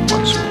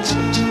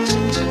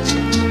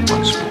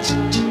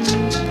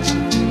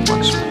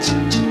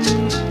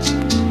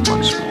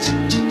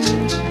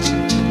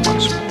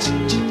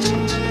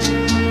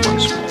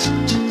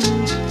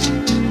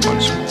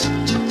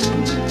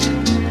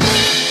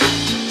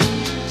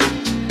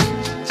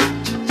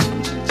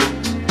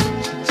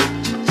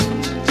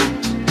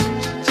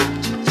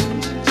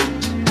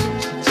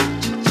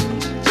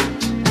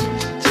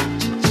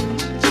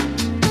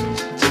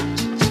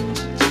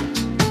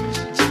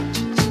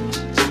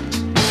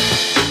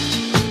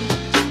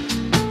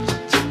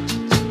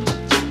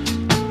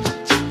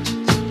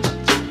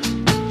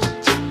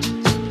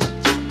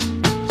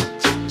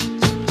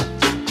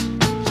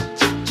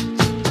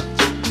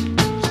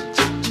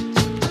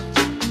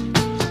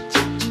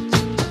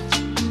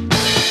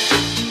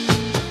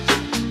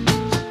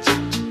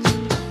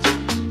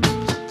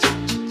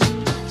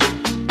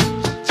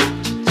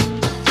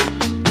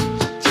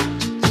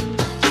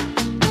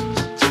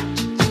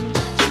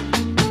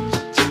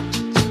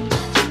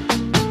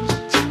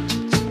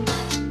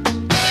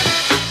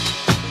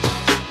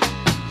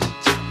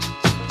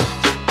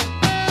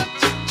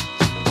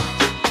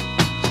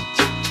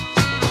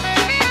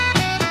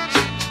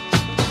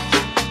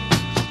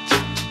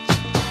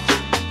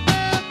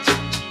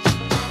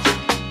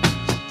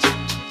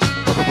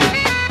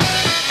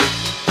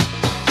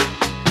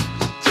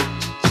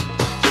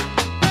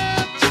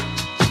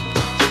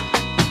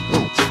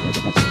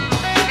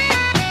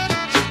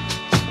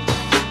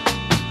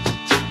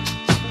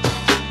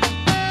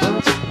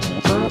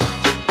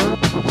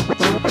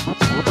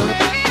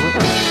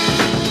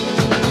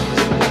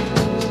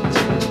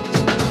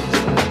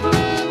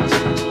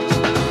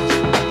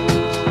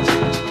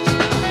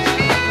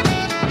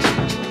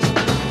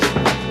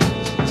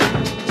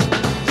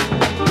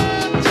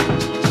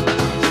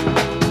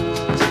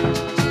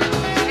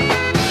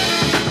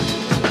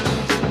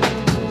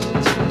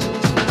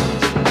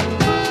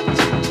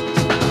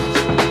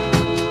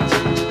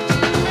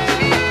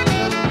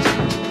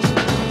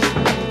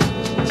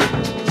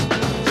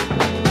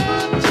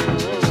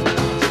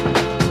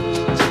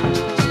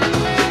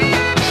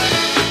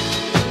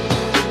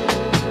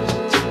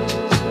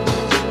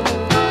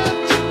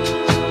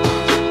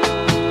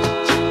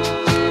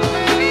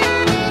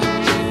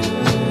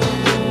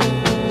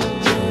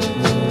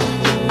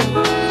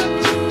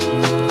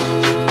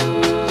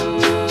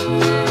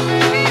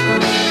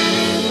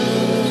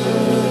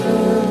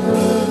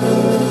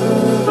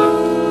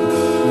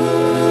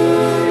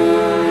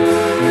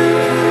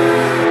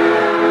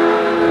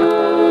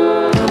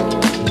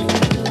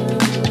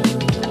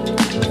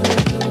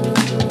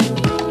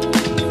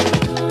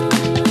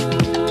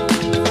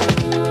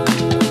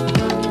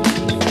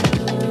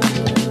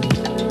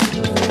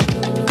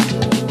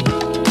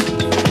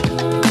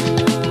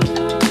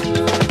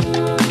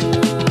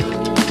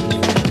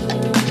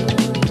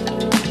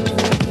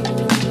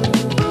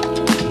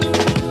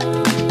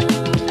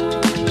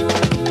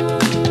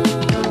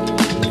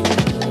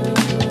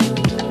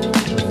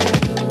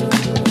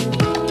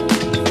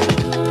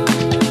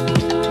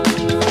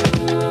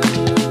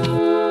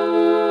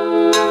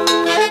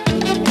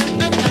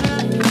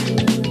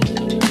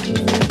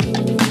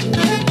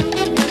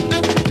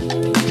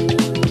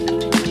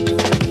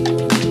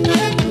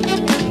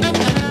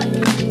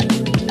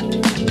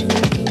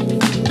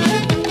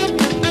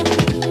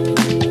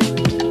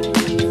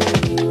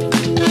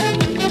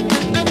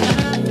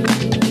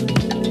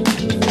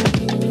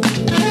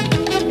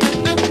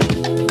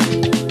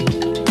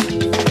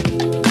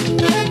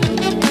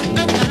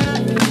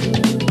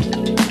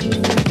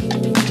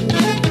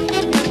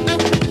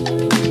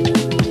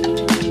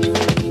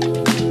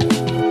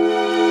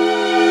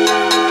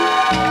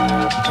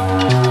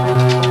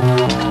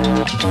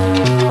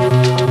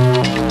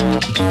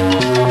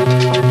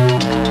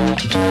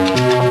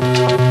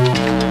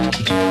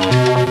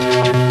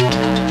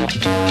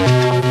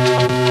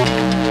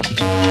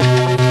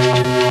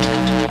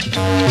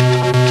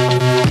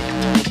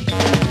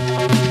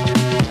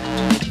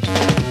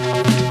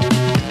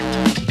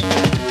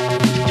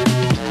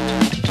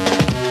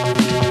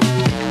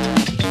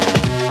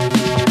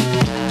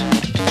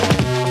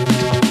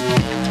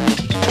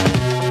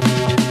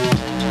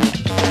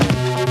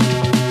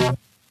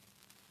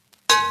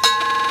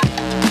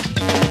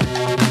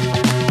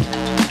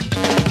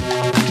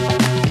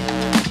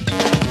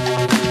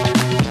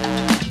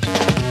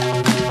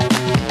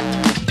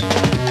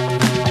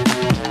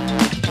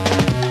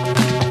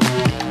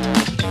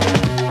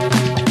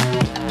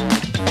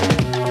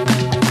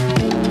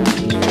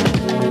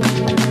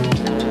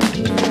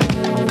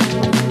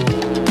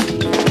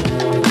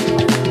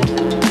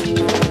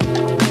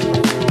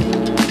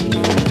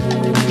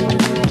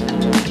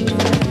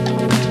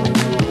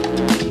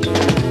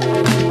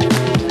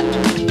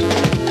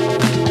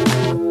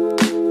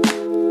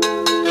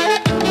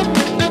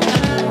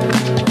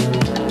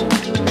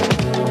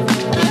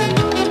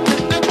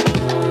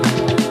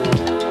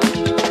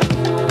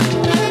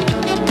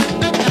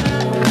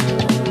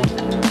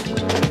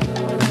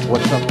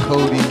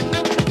 Cody.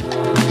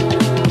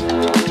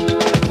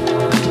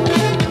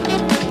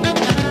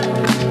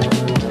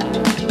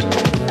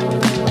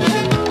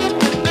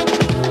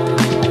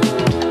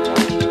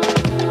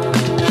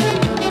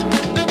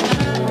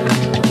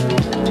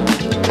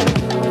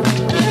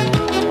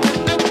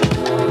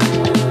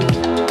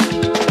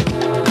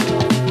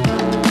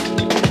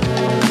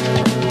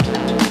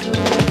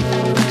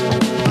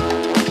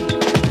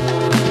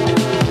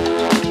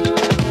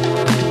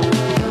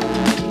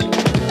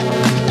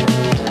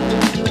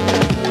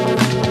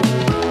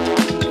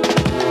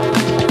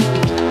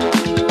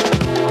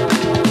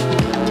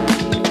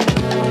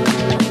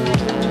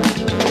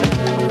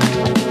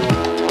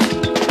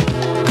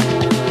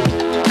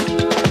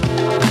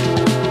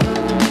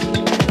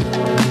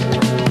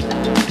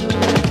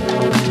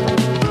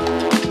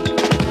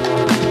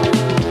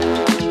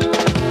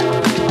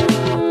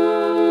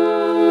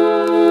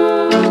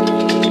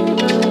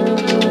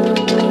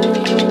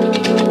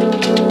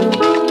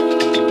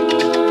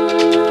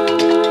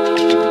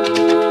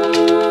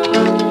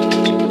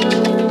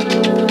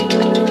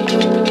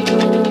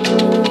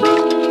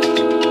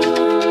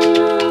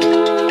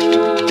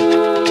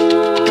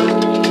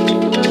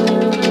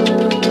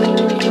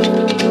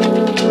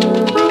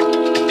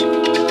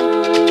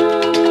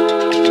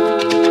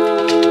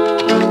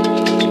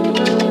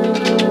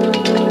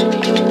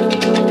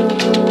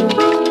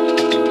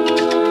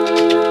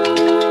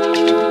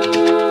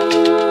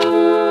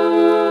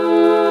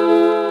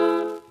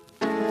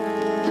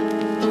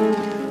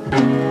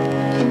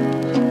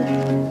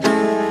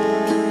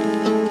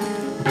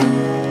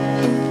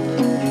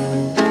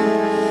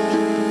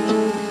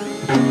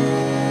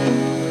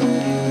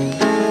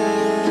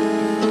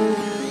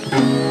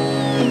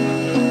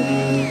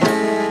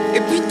 Et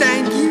puis t'as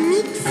un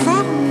gimmick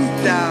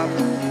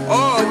formidable.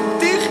 Oh,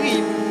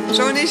 terrible.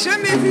 J'en ai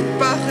jamais vu de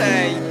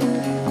pareil.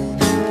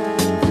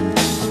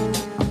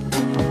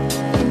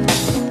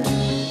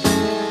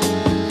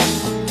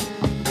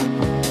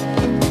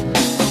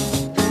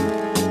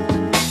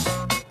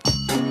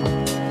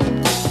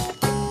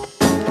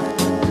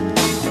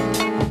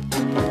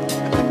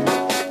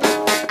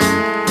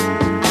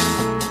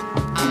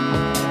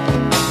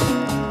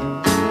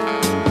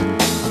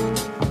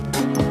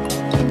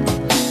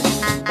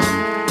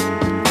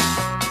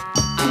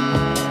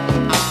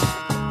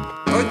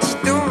 Oh, dis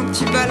donc,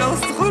 tu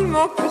balances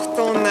drôlement pour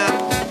ton âme.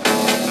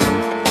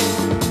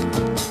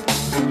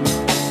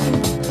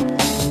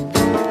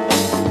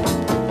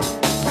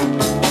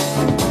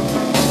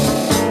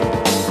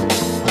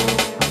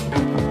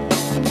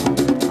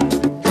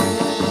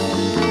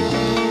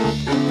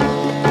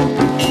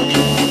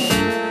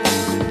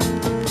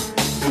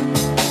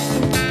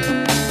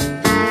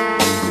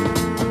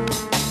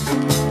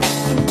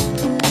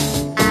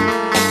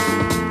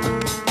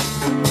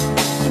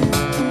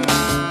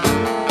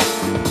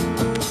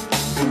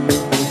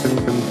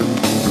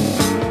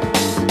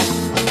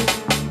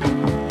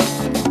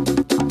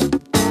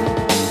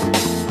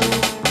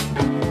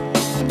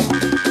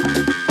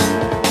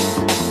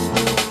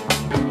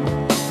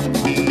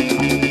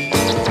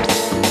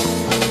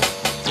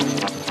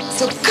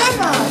 So come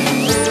on!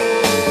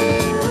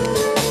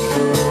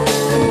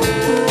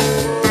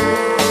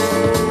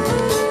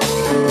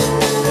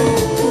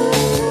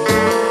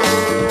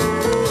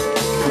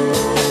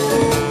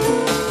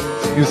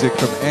 Music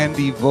from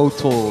Andy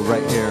Votel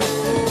right here.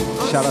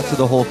 Shout out to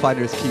the whole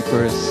Finders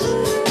Keepers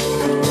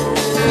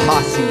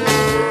posse.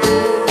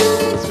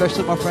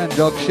 Especially my friend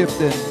Doug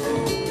Shipton.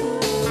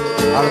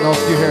 I don't know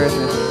if you're hearing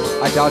this.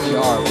 I doubt you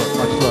are, but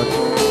much love,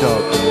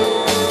 Doug.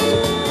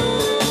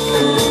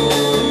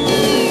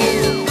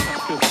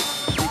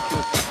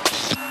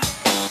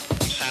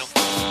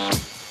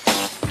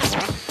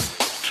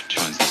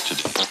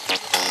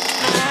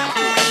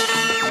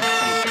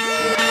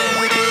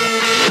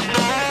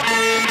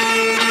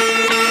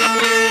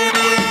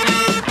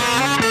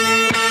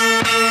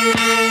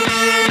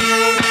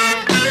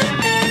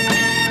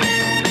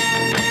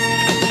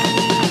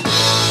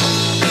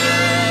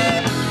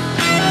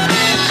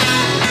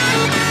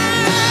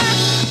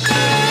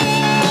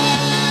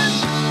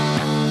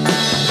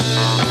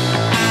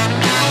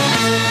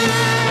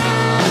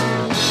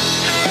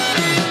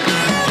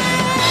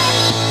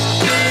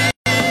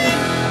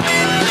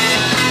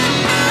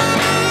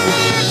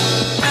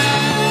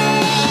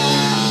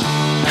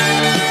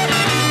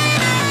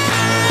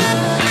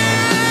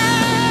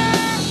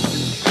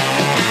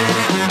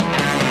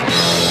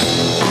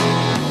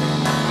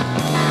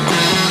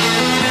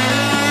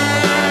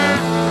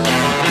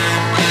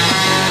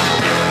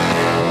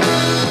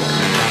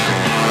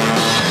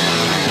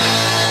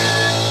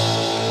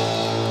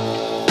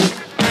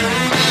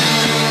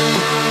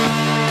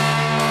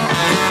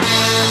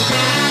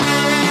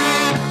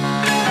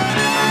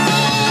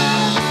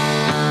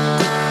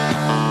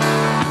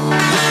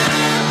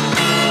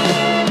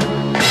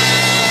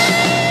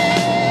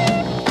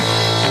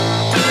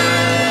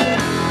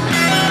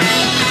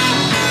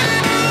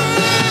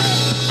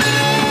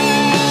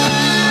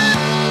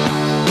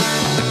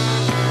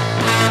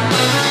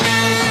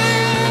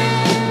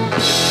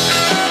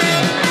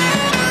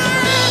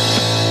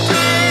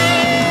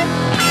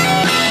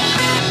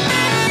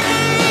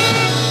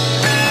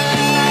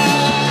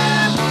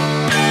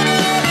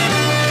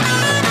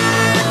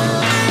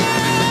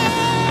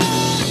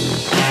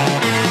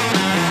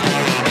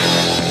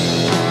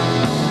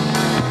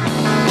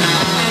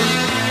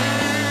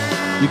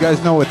 You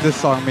guys know what this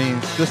song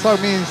means. This song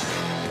means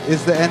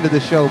it's the end of the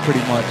show pretty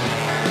much.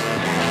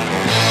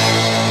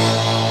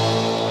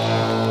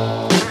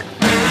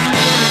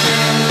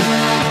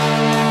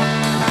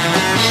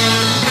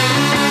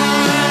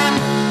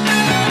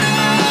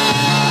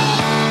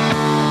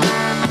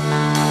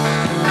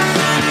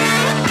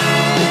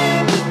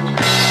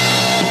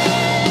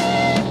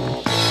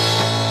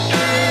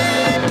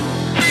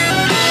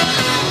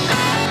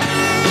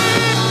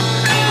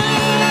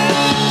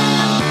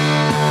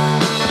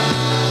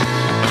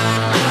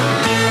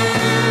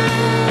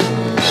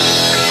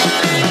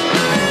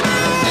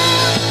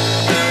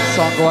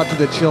 Go out to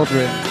the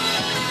children,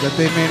 that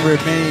they may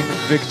remain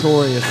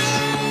victorious,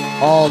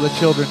 all the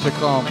children to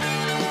come.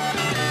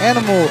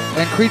 Animal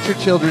and creature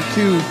children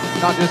too,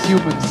 not just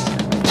humans.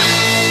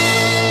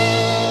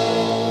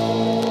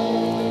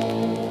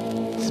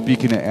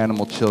 Speaking of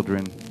animal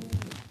children,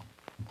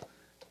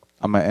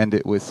 I'm going to end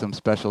it with some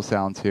special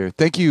sounds here.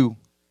 Thank you,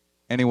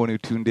 anyone who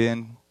tuned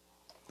in.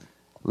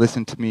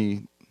 Listen to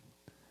me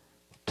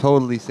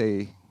totally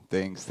say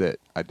things that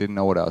I didn't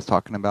know what I was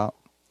talking about.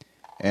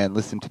 And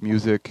listen to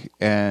music,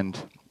 and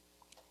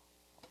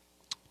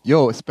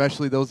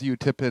especially those of you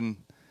tipping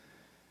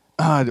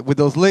with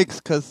those links,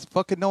 because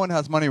fucking no one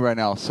has money right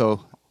now.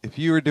 So if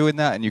you are doing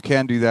that and you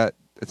can do that,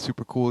 it's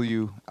super cool.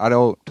 I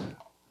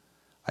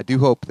do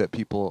hope that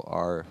people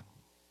are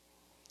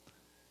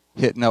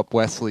hitting up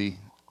Wesley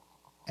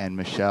and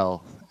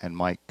Michelle and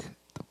Mike,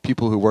 the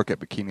people who work at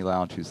Bikini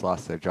Lounge who's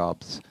lost their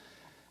jobs.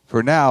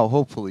 For now,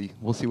 hopefully,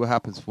 we'll see what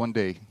happens one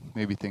day.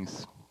 Maybe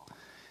things.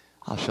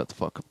 I'll shut the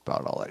fuck up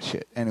about all that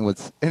shit.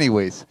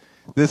 Anyways,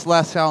 this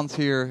last sounds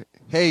here.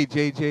 Hey,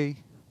 JJ.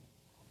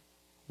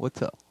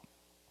 What's up?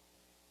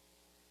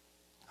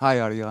 Hi,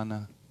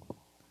 Ariana.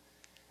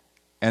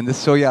 And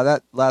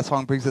that last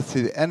song brings us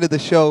to the end of the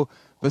show.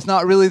 But it's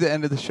not really the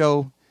end of the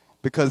show,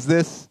 because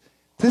this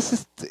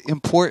is the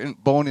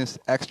important bonus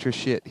extra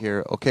shit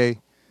here, okay?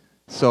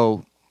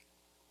 So,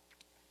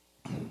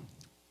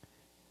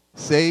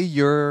 say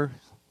you're,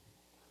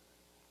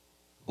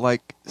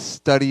 like,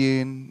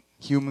 studying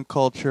human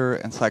culture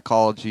and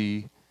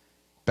psychology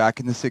back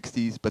in the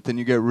 60s, but then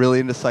you get really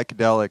into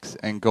psychedelics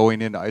and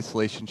going into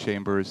isolation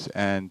chambers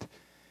and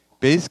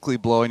basically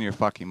blowing your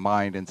fucking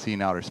mind and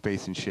seeing outer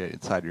space and shit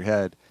inside your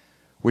head,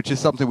 which is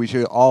something we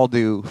should all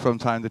do from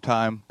time to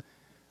time.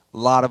 A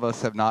lot of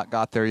us have not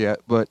got there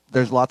yet, but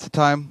there's lots of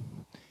time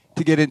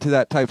to get into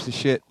that types of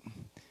shit.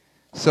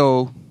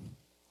 So,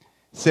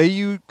 say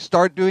you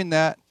start doing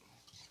that,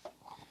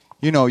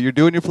 you're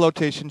doing your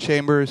flotation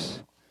chambers,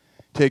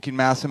 taking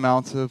mass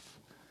amounts of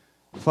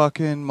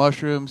fucking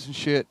mushrooms and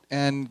shit,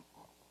 and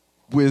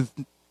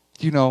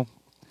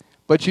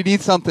but you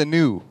need something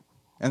new.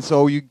 And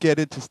so you get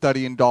into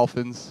studying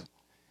dolphins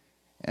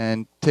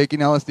and taking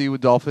LSD with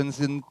dolphins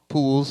in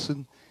pools,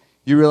 and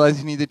you realize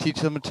you need to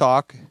teach them to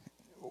talk.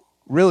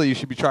 Really, you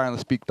should be trying to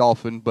speak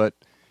dolphin, but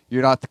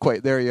you're not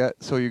quite there yet,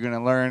 so you're going to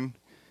learn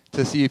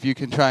to see if you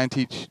can try and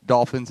teach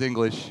dolphins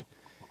English.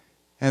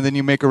 And then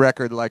you make a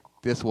record like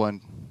this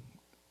one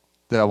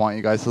that I want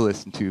you guys to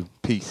listen to.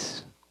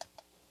 Peace.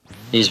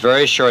 These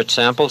very short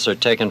samples are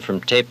taken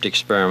from taped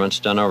experiments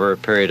done over a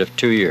period of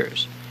 2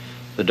 years.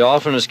 The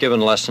dolphin is given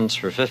lessons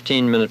for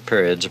 15-minute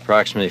periods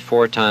approximately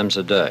 4 times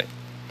a day.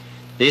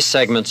 These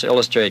segments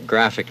illustrate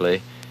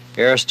graphically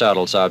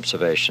Aristotle's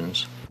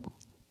observations.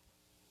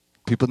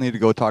 People need to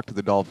go talk to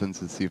the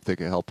dolphins and see if they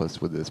can help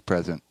us with this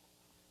present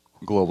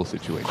global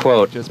situation.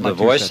 Quote, the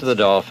voice of the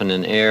dolphin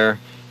in air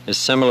is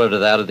similar to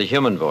that of the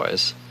human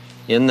voice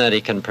in that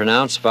he can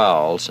pronounce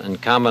vowels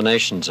and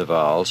combinations of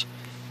vowels,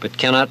 but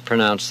cannot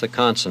pronounce the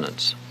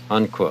consonants,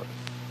 unquote.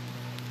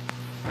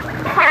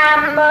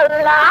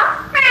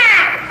 Pamela.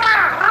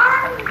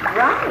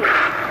 Right.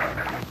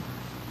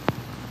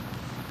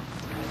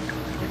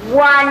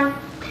 1,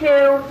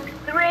 2,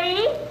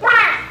 3.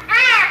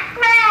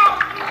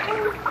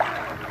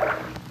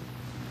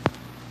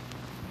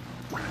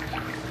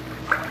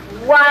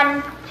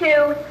 1,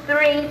 2,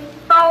 3,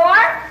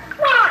 4.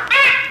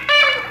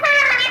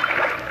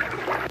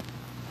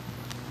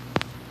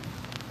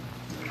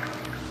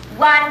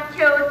 1,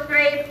 2,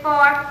 3,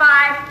 4,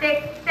 5,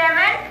 6,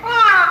 7.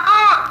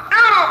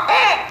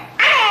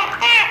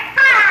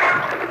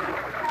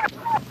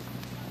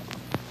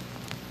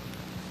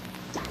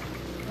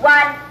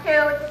 1, 2,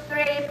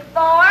 3,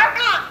 4.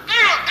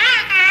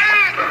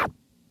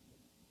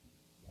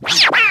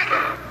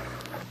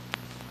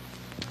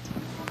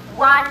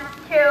 1,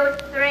 2,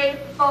 3,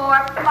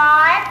 4,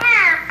 5.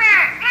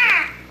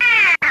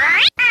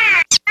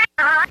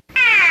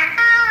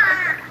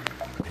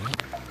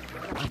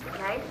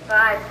 Nice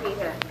 5,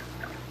 Peter.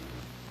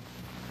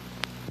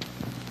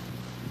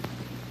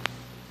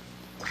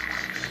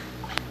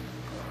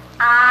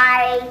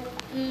 I,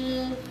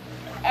 E,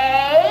 A.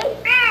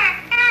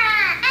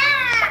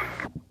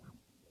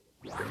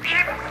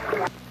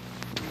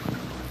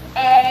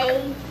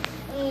 A,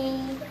 E,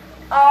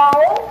 O.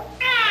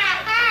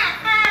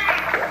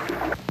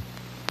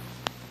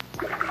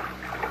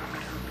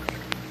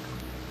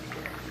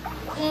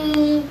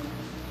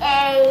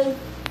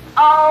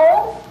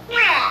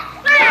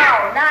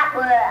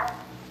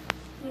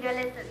 you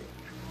listen.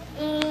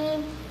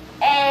 E,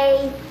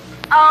 A,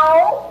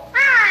 O.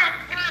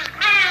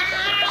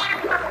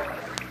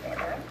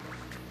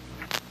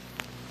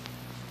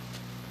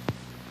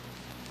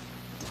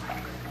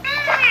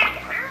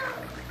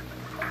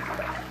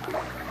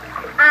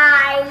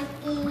 I,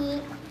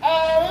 E,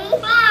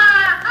 A.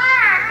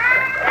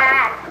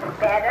 That's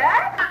better.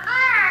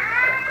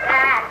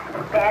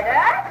 That's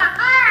better.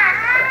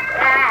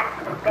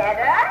 That's better. That's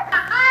better.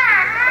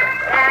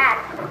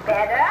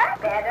 Better,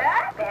 better,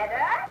 better, better,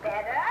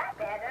 better,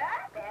 better,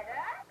 better,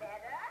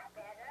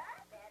 better.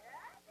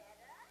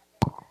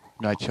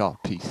 Night, y'all.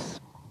 Peace.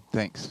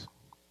 Thanks.